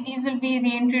hopefully these will be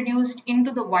reintroduced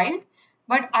into the wild.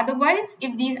 But otherwise,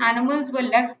 if these animals were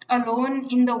left alone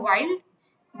in the wild,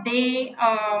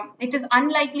 it is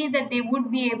unlikely that they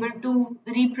would be able to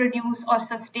reproduce or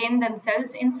sustain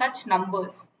themselves in such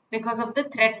numbers because of the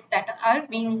threats that are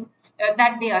being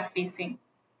that they are facing.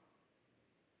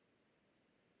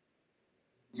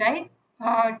 Right?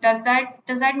 Does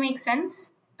that make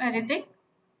sense, Ritik?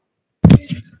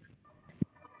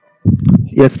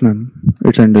 Yes, ma'am.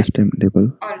 It's Yeah.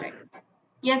 understandable. All right.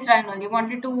 Yes, Ryanol, you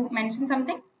wanted to mention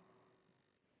something?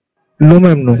 No,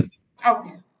 ma'am, no.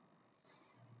 Okay.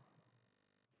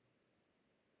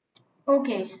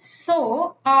 Okay,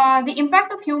 so the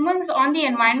impact of humans on the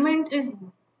environment is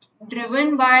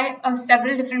driven by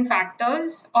several different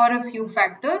factors or a few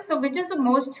factors. So, which is the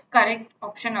most correct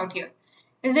option out here?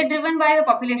 Is it driven by the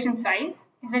population size?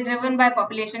 Is it driven by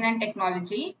population and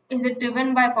technology? Is it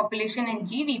driven by population and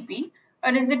GDP?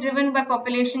 Or is it driven by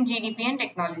population, GDP, and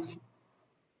technology?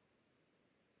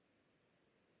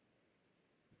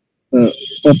 Uh,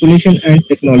 Population and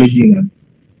technology, ma'am.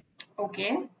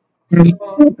 Okay, so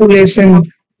Population.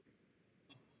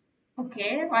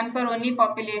 okay, one for only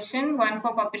population, one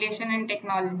for population and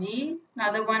technology,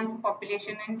 another one for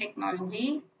population and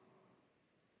technology.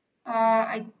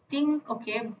 I think,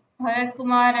 okay, Bharat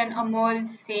Kumar and Amol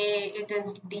say it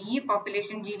is D,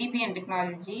 population, GDP and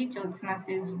technology. Jyotsna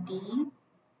says D.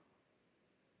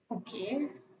 Okay,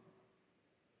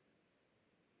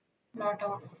 lot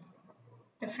of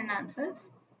different answers.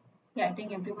 Yeah, I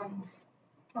think everyone's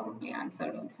probably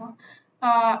answered also.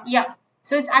 Yeah,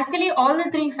 so it's actually all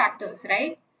the three factors,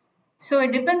 right? So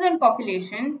it depends on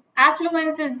population.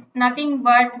 Affluence is nothing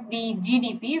but the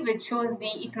GDP, which shows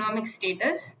the economic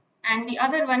status, and the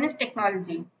other one is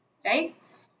technology, right?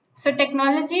 So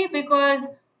technology, because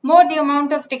more the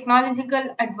amount of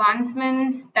technological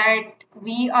advancements that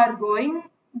we are going,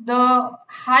 the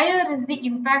higher is the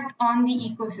impact on the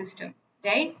ecosystem,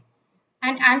 right?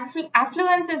 And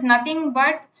affluence is nothing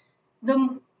but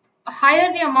the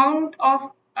higher the amount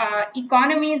of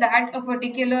economy that a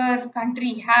particular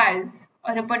country has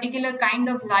or a particular kind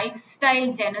of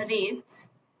lifestyle generates,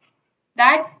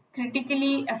 that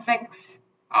critically affects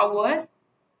our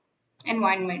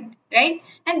environment, right?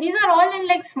 And these are all in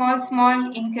like small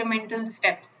incremental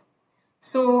steps.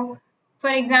 So, for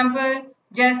example,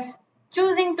 just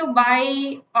choosing to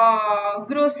buy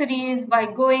groceries by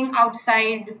going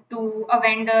outside to a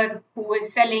vendor who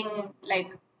is selling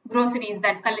like groceries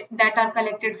that are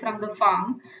collected from the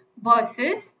farm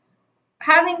versus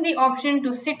having the option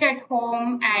to sit at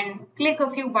home and click a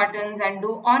few buttons and do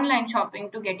online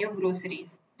shopping to get your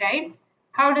groceries, right?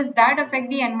 How does that affect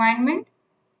the environment?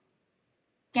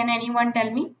 Can anyone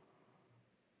tell me?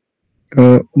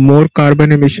 More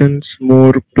carbon emissions,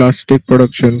 more plastic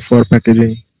production for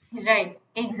packaging. Right,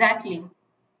 exactly.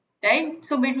 Right?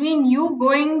 So between you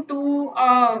going to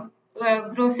a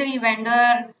grocery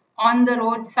vendor on the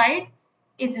roadside,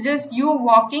 it's just you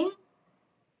walking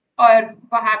or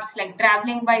perhaps like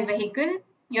traveling by vehicle,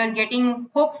 you're getting,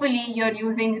 hopefully you're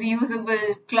using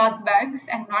reusable cloth bags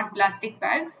and not plastic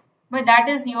bags, but that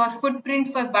is your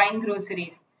footprint for buying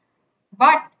groceries.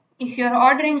 But if you're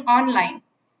ordering online,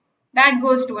 that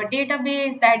goes to a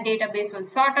database, that database will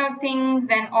sort out things,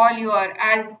 then all your,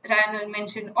 as Ryan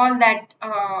mentioned, all that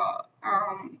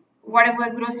whatever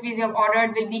groceries you have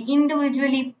ordered will be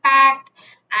individually packed,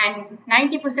 and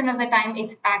 90% of the time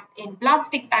it's packed in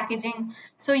plastic packaging.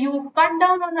 So you cut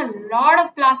down on a lot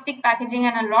of plastic packaging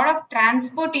and a lot of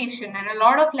transportation and a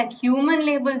lot of like human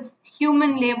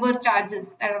labor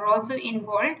charges that are also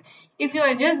involved if you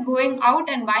are just going out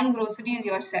and buying groceries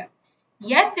yourself.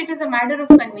 Yes, it is a matter of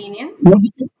convenience.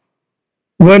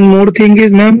 One more thing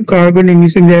is, ma'am, carbon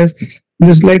emission,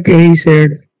 just like he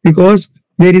said, because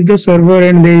there is the server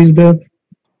and there is the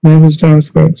mass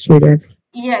transfer. So that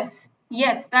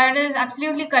Yes, that is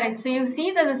absolutely correct. So you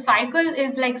see that the cycle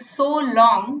is like so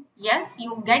long. Yes,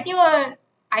 you get your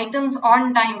items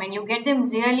on time and you get them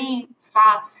really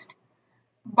fast.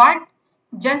 But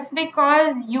just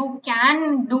because you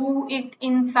can do it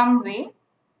in some way,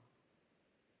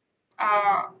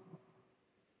 uh,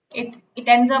 it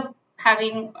ends up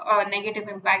having a negative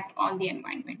impact on the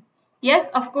environment. Yes,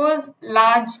 of course,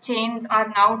 large chains are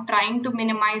now trying to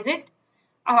minimize it,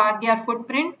 their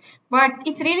footprint, but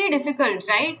it's really difficult,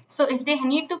 right? So if they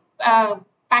need to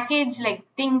package like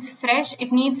things fresh,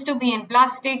 it needs to be in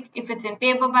plastic. If it's in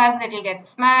paper bags, it will get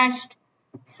smashed.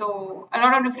 So a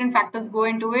lot of different factors go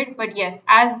into it, but yes,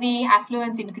 as the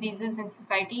affluence increases in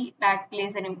society, that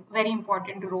plays a very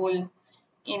important role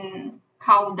in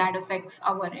how that affects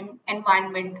our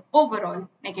environment overall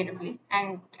negatively.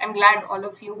 And I'm glad all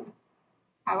of you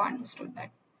have understood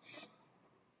that.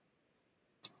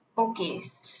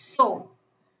 Okay, so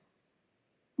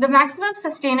the maximum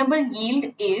sustainable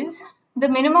yield is the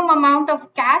minimum amount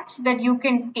of catch that you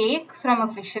can take from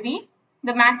a fishery,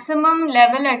 the maximum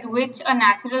level at which a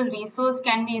natural resource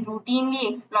can be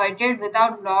routinely exploited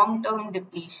without long-term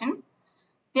depletion,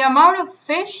 the amount of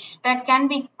fish that can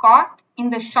be caught in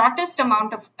the shortest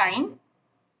amount of time,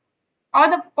 or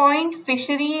the point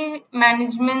fishery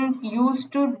managements use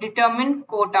to determine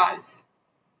quotas.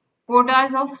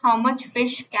 Quotas of how much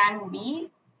fish can be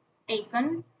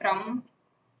taken from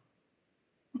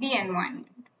the environment.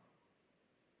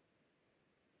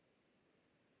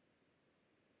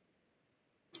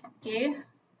 Okay,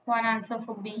 one answer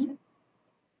for B.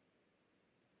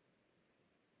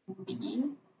 B.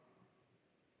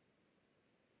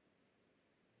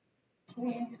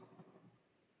 Okay.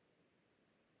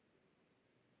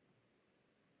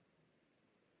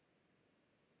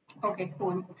 Okay,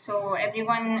 cool. So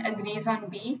everyone agrees on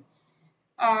B.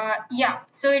 Yeah,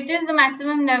 so it is the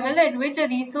maximum level at which a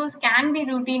resource can be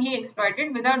routinely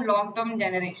exploited without long-term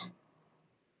generation.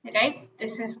 Right?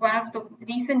 This is one of the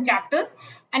recent chapters,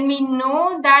 and we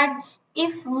know that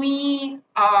if we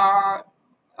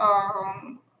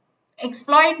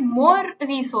exploit more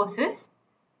resources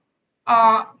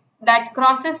that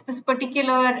crosses this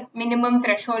particular minimum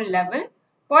threshold level,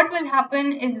 what will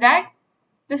happen is that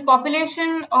this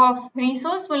population of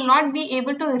resource will not be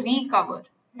able to recover,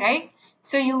 right?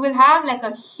 So you will have like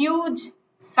a huge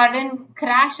sudden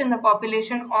crash in the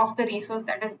population of the resource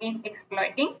that is being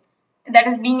exploited,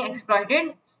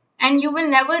 and you will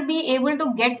never be able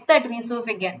to get that resource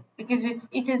again because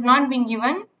it is not being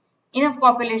given enough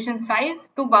population size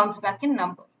to bounce back in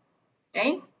number,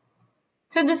 right?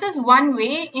 So this is one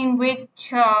way in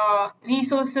which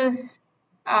resources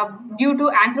due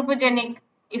to anthropogenic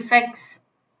effects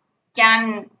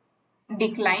can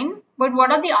decline. But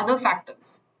what are the other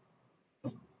factors?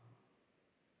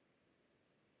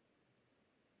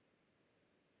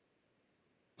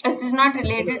 This is not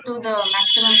related to the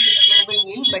maximum sustainable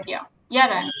yield, but yeah,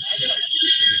 Ryan.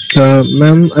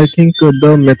 Ma'am, I think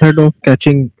the method of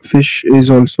catching fish is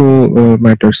also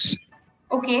matters.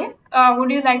 Okay, would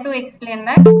you like to explain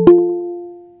that?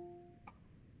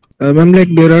 Ma'am,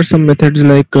 like there are some methods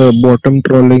like bottom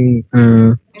trawling.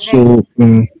 Right.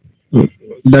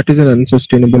 That is an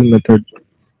unsustainable method.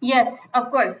 Yes, of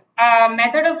course.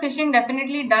 Method of fishing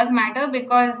definitely does matter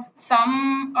because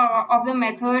some of the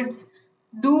methods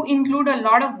do include a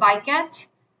lot of bycatch,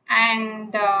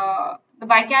 and the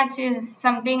bycatch is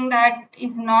something that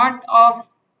is not of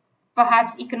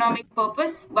perhaps economic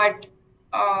purpose but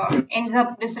ends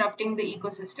up disrupting the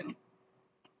ecosystem.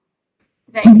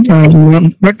 Right.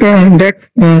 but that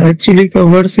actually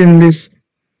covers in this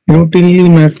routinely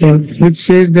method, which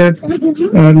says that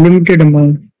limited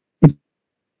amount.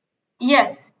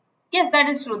 Yes, that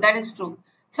is true. That is true.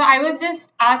 So I was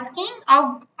just asking,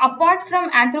 apart from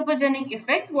anthropogenic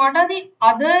effects, what are the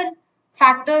other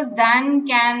factors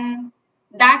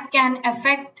that can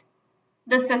affect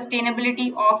the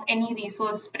sustainability of any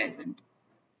resource present.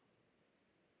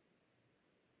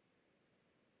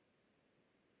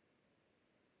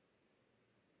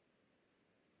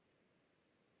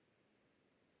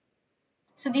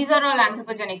 So these are all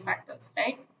anthropogenic factors,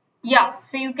 right? Yeah,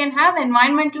 so you can have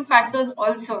environmental factors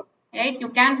also, right? You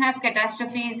can have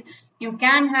catastrophes, you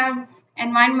can have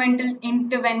environmental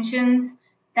interventions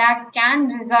that can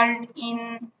result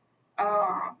in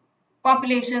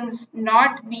populations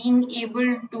not being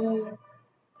able to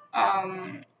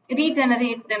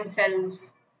regenerate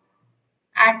themselves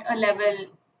at a level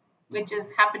which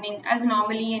is happening as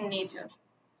normally in nature,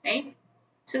 right?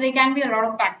 So there can be a lot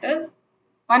of factors.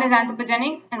 One is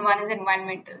anthropogenic and one is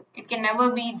environmental. It can never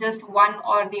be just one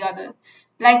or the other.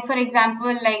 Like for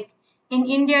example, like in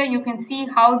India, you can see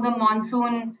how the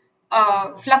monsoon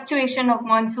fluctuation of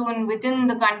monsoon within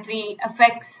the country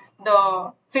affects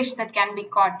the fish that can be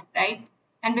caught, right?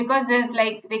 And because there's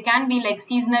like there can be like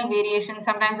seasonal variations.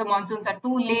 Sometimes the monsoons are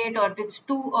too late or it's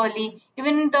too early.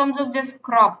 Even in terms of just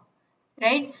crop,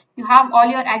 right? You have all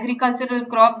your agricultural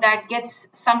crop that gets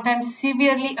sometimes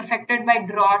severely affected by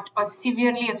drought or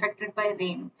severely affected by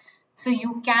rain. So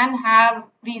you can have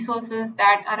resources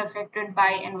that are affected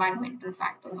by environmental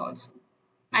factors also,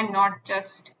 and not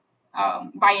just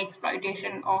by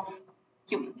exploitation of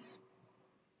humans.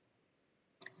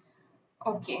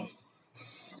 Okay,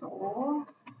 so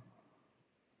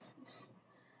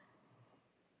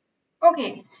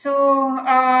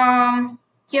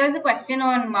here's a question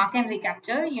on mark and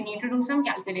recapture. You need to do some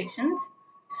calculations.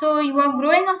 So you are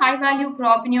growing a high value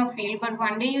crop in your field, but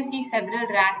one day you see several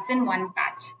rats in one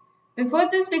patch. Before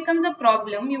this becomes a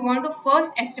problem, you want to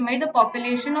first estimate the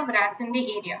population of rats in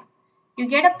the area. You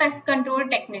get a pest control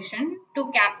technician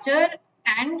to capture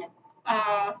and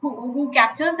who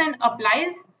captures and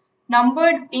applies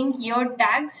numbered pink ear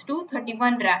tags to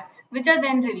 31 rats, which are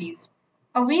then released.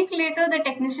 A week later, the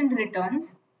technician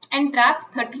returns and traps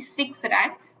 36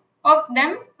 rats. Of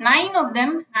them, 9 of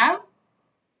them have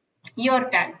ear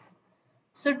tags.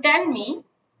 So tell me,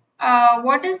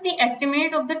 what is the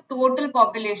estimate of the total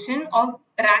population of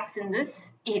rats in this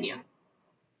area?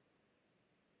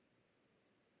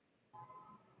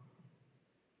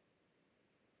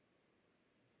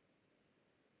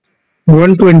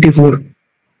 One 24.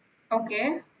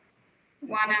 Okay,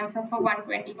 one answer for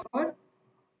 124.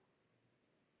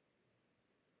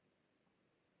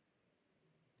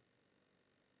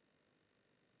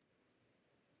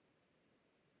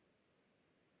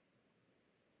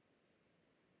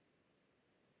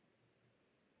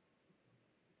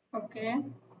 Okay,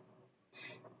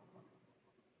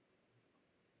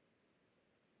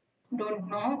 don't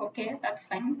know. Okay, that's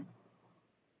fine.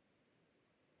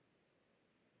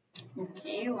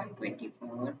 Okay,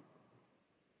 124.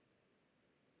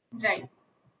 Right.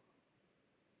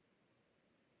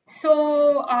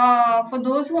 So, for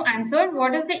those who answered,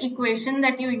 what is the equation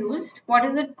that you used? What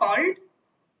is it called?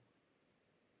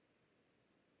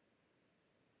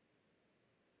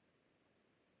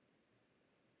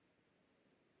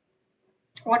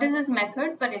 What is this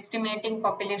method for estimating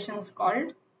populations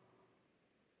called?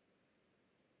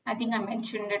 I think I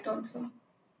mentioned it also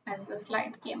as the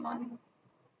slide came on.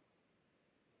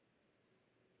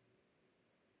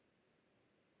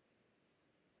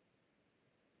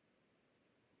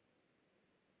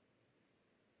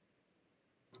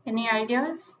 Any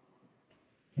ideas?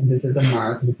 This is the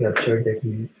mark recapture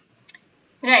technique.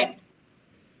 Right.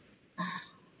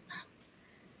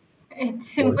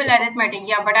 It's simple arithmetic,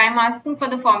 yeah, but I'm asking for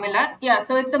the formula. Yeah,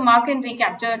 so it's a mark and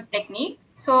recapture technique.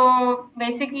 So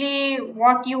basically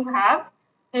what you have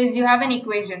is you have an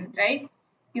equation, right?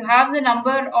 You have the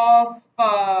number of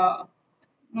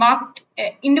marked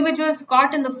individuals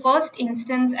caught in the first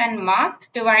instance and marked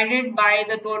divided by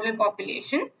the total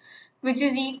population, which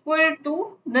is equal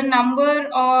to the number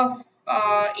of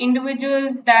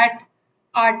individuals that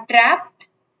are trapped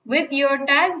with ear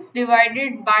tags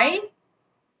divided by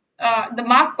the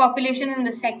marked population in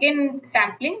the second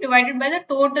sampling divided by the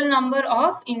total number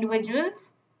of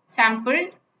individuals sampled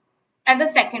at the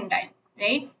second time,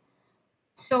 right?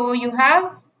 So you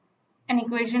have an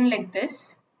equation like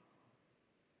this.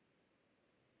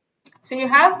 So you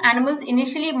have animals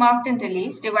initially marked and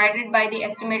released divided by the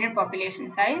estimated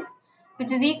population size,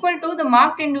 which is equal to the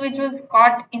marked individuals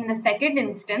caught in the second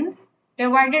instance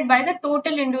divided by the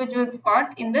total individuals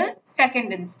caught in the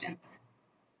second instance.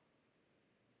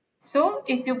 So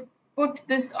if you put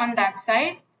this on that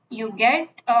side, you get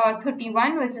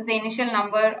 31, which is the initial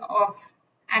number of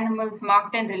animals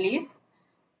marked and released,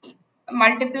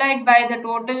 multiplied by the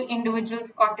total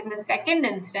individuals caught in the second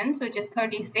instance, which is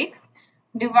 36,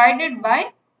 divided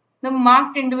by the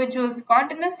marked individuals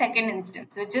caught in the second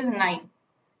instance, which is 9,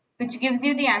 which gives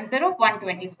you the answer of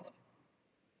 124.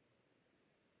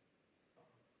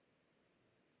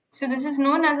 So this is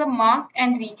known as a mark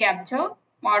and recapture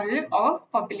model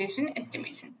of population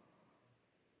estimation.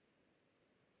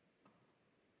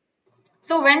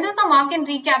 So when does the mark and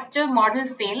recapture model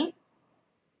fail?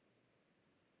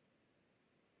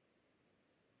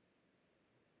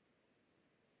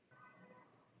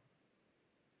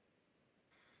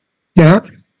 Yeah.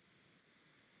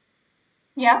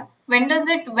 Yeah. When does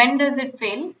it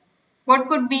fail? What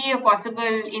could be a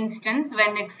possible instance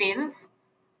when it fails?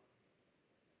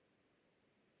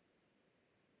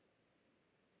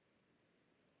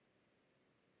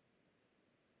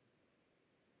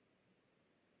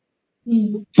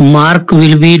 Mark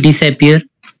will be disappear.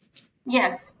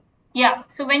 Yes. Yeah.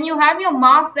 So when you have your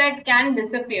mark that can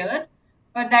disappear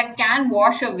or that can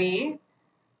wash away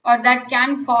or that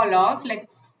can fall off, like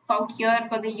out here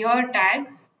for the year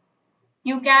tags,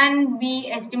 you can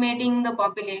be estimating the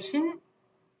population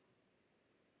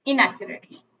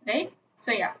inaccurately, right?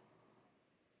 So yeah.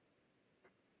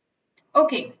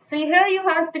 Okay, so here you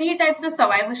have three types of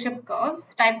survivorship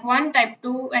curves, type 1, type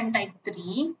 2 and type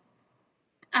 3.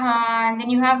 And then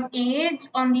you have age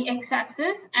on the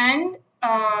x-axis and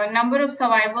number of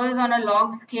survivors on a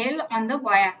log scale on the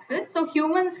y-axis. So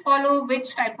humans follow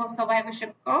which type of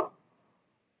survivorship curve?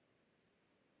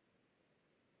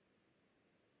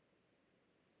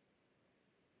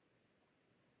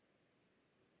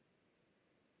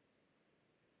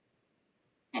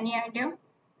 Any idea?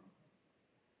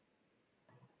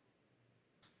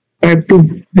 Type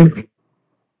 2.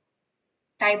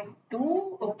 Type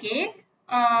 2, okay.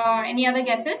 Any other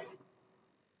guesses?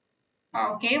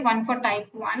 Okay, one for type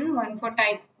 1, one for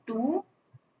type 2.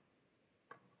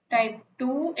 Type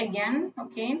 2 again,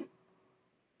 okay.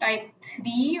 Type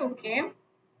 3, okay.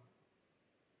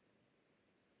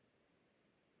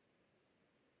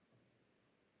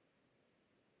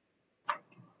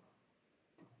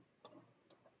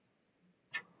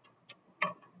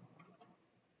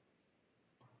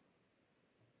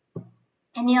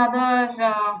 Any other,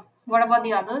 what about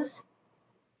the others?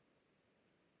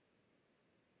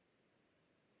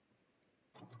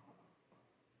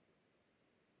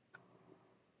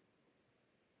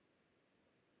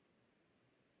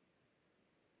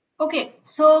 Okay,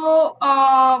 so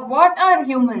what are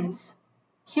humans?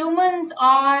 Humans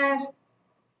are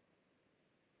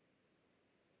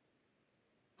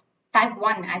type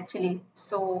 1 actually.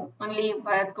 So only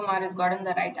Bharat Kumar has gotten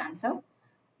the right answer.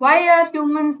 Why are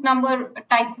humans number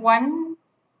type 1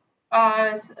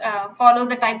 follow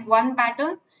the type 1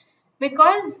 pattern?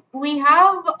 Because we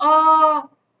have a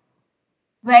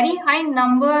very high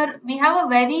number, we have a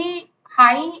very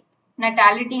high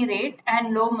natality rate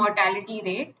and low mortality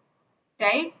rate,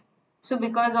 right? So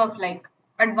because of like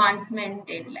advancement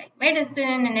in like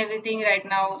medicine and everything right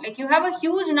now, like you have a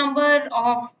huge number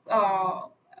of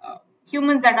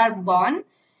humans that are born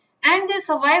and they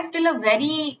survive till a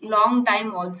very long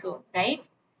time also, right?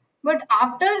 But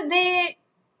after they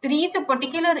reach a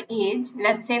particular age,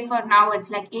 let's say for now it's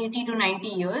like 80 to 90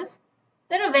 years,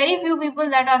 there are very few people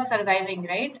that are surviving,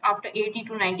 right? After 80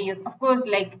 to 90 years. Of course,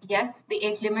 like, yes, the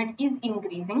age limit is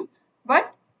increasing,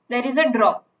 but there is a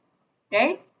drop,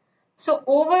 right? So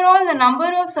overall, the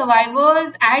number of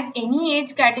survivors at any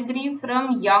age category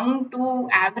from young to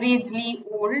averagely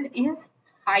old is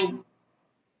high,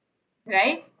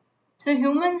 right? So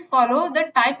humans follow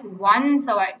the type 1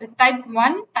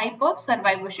 type of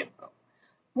survivorship curve.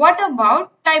 What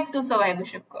about type 2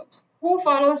 survivorship curves? Who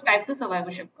follows type 2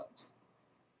 survivorship curves?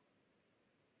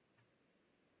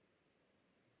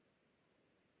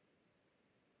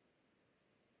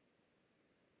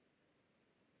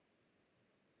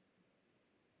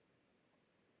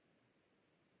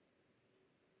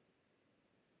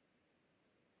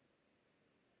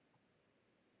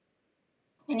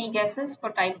 Any guesses for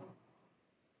type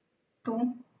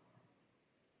 2?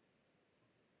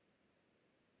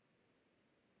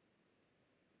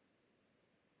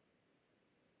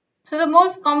 So the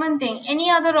most common thing, any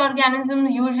other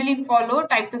organisms usually follow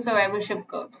type 2 survivorship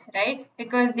curves, right?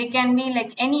 Because they can be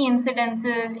like any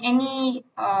incidences, any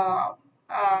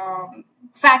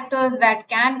factors that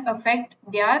can affect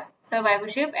their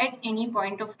survivorship at any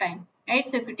point of time, right?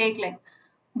 So if you take like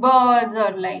birds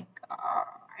or like,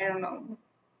 I don't know,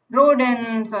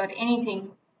 rodents or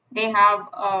anything, they have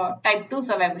a type 2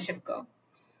 survivorship curve.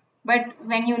 But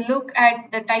when you look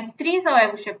at the type 3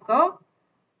 survivorship curve,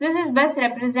 this is best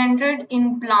represented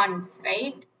in plants,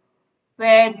 right?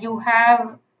 Where you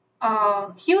have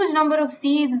a huge number of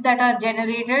seeds that are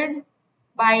generated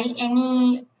by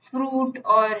any fruit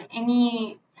or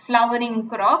any flowering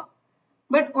crop,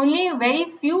 but only very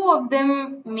few of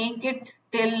them make it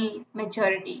till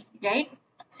maturity, right?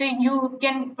 So you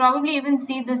can probably even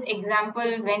see this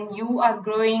example when you are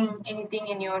growing anything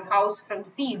in your house from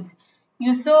seeds.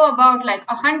 You sow about like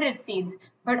 100 seeds,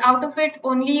 but out of it,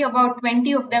 only about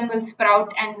 20 of them will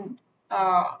sprout, and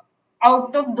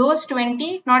out of those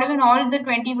 20, not even all the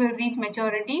 20 will reach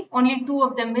maturity, only 2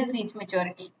 of them will reach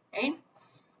maturity, right?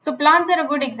 So plants are a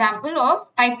good example of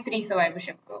type 3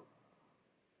 survivorship curve.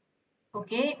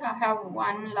 Okay, I have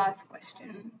one last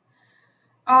question.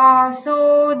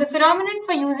 So the phenomenon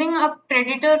for using a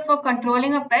predator for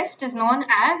controlling a pest is known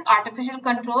as artificial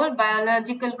control,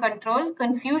 biological control,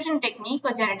 confusion technique,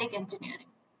 or genetic engineering.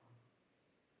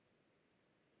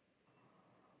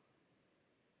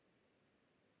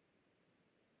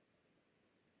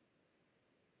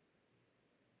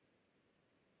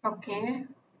 Okay,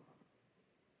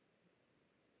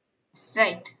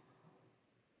 right.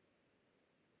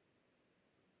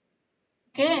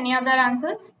 Okay, any other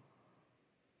answers?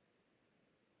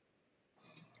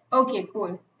 Okay,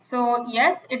 cool. So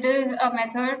yes, it is a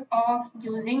method of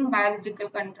using biological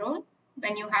control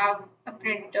when you have a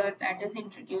predator that is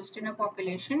introduced in a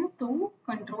population to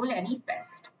control any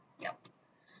pest. Yep.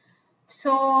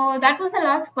 So that was the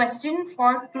last question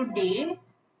for today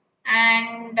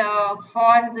and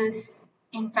for this,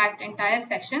 in fact, entire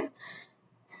section.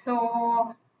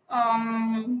 So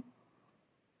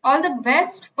all the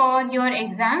best for your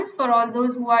exams, for all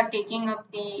those who are taking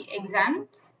up the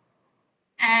exams,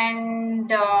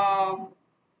 and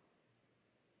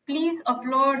please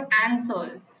upload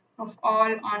answers of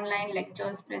all online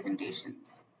lectures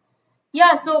presentations.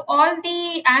 Yeah, so all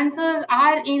the answers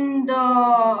are in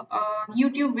the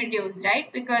YouTube videos,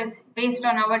 right? Because based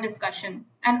on our discussion,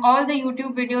 and all the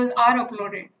YouTube videos are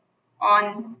uploaded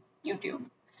on YouTube.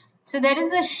 So there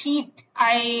is a sheet.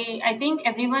 I think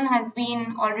everyone has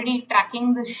been already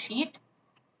tracking the sheet.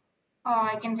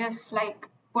 I can just like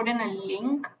put in a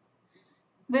link.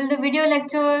 Will the video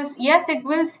lectures? Yes, it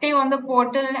will stay on the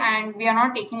portal, and we are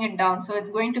not taking it down, so it's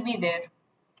going to be there.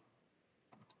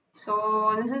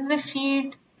 So this is the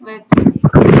sheet with.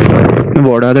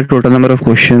 What are the total number of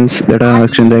questions that are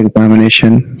asked in the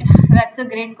examination? That's a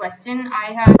great question.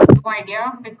 I have no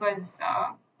idea because,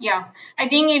 yeah, I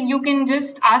think if you can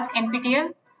just ask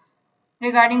NPTEL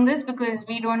regarding this because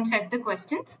we don't set the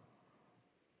questions.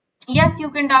 Yes, you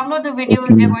can download the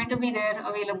videos. They're going to be there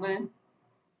available.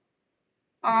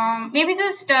 Maybe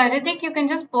just Ritik, you can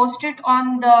just post it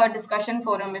on the discussion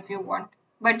forum if you want.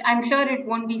 But I'm sure it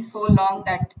won't be so long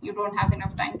that you don't have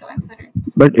enough time to answer it.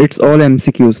 So. But it's all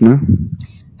MCQs, na?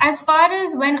 As far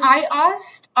as when I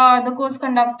asked the course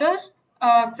conductor,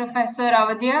 Professor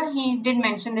Awadhiya, he did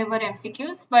mention there were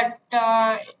MCQs, but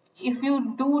if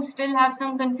you do still have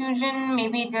some confusion,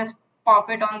 maybe just pop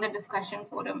it on the discussion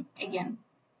forum again.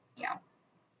 Yeah.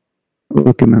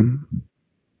 Okay, ma'am.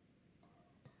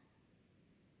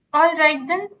 All right,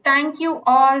 then. Thank you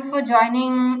all for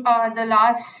joining the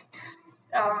last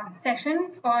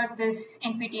session for this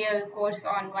NPTEL course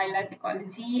on wildlife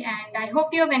ecology. And I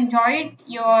hope you have enjoyed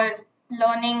your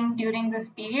learning during this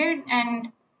period,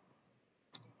 and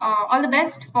all the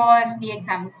best for the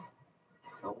exams.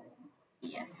 So,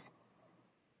 yes.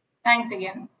 Thanks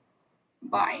again.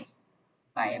 Bye.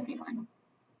 Bye, everyone.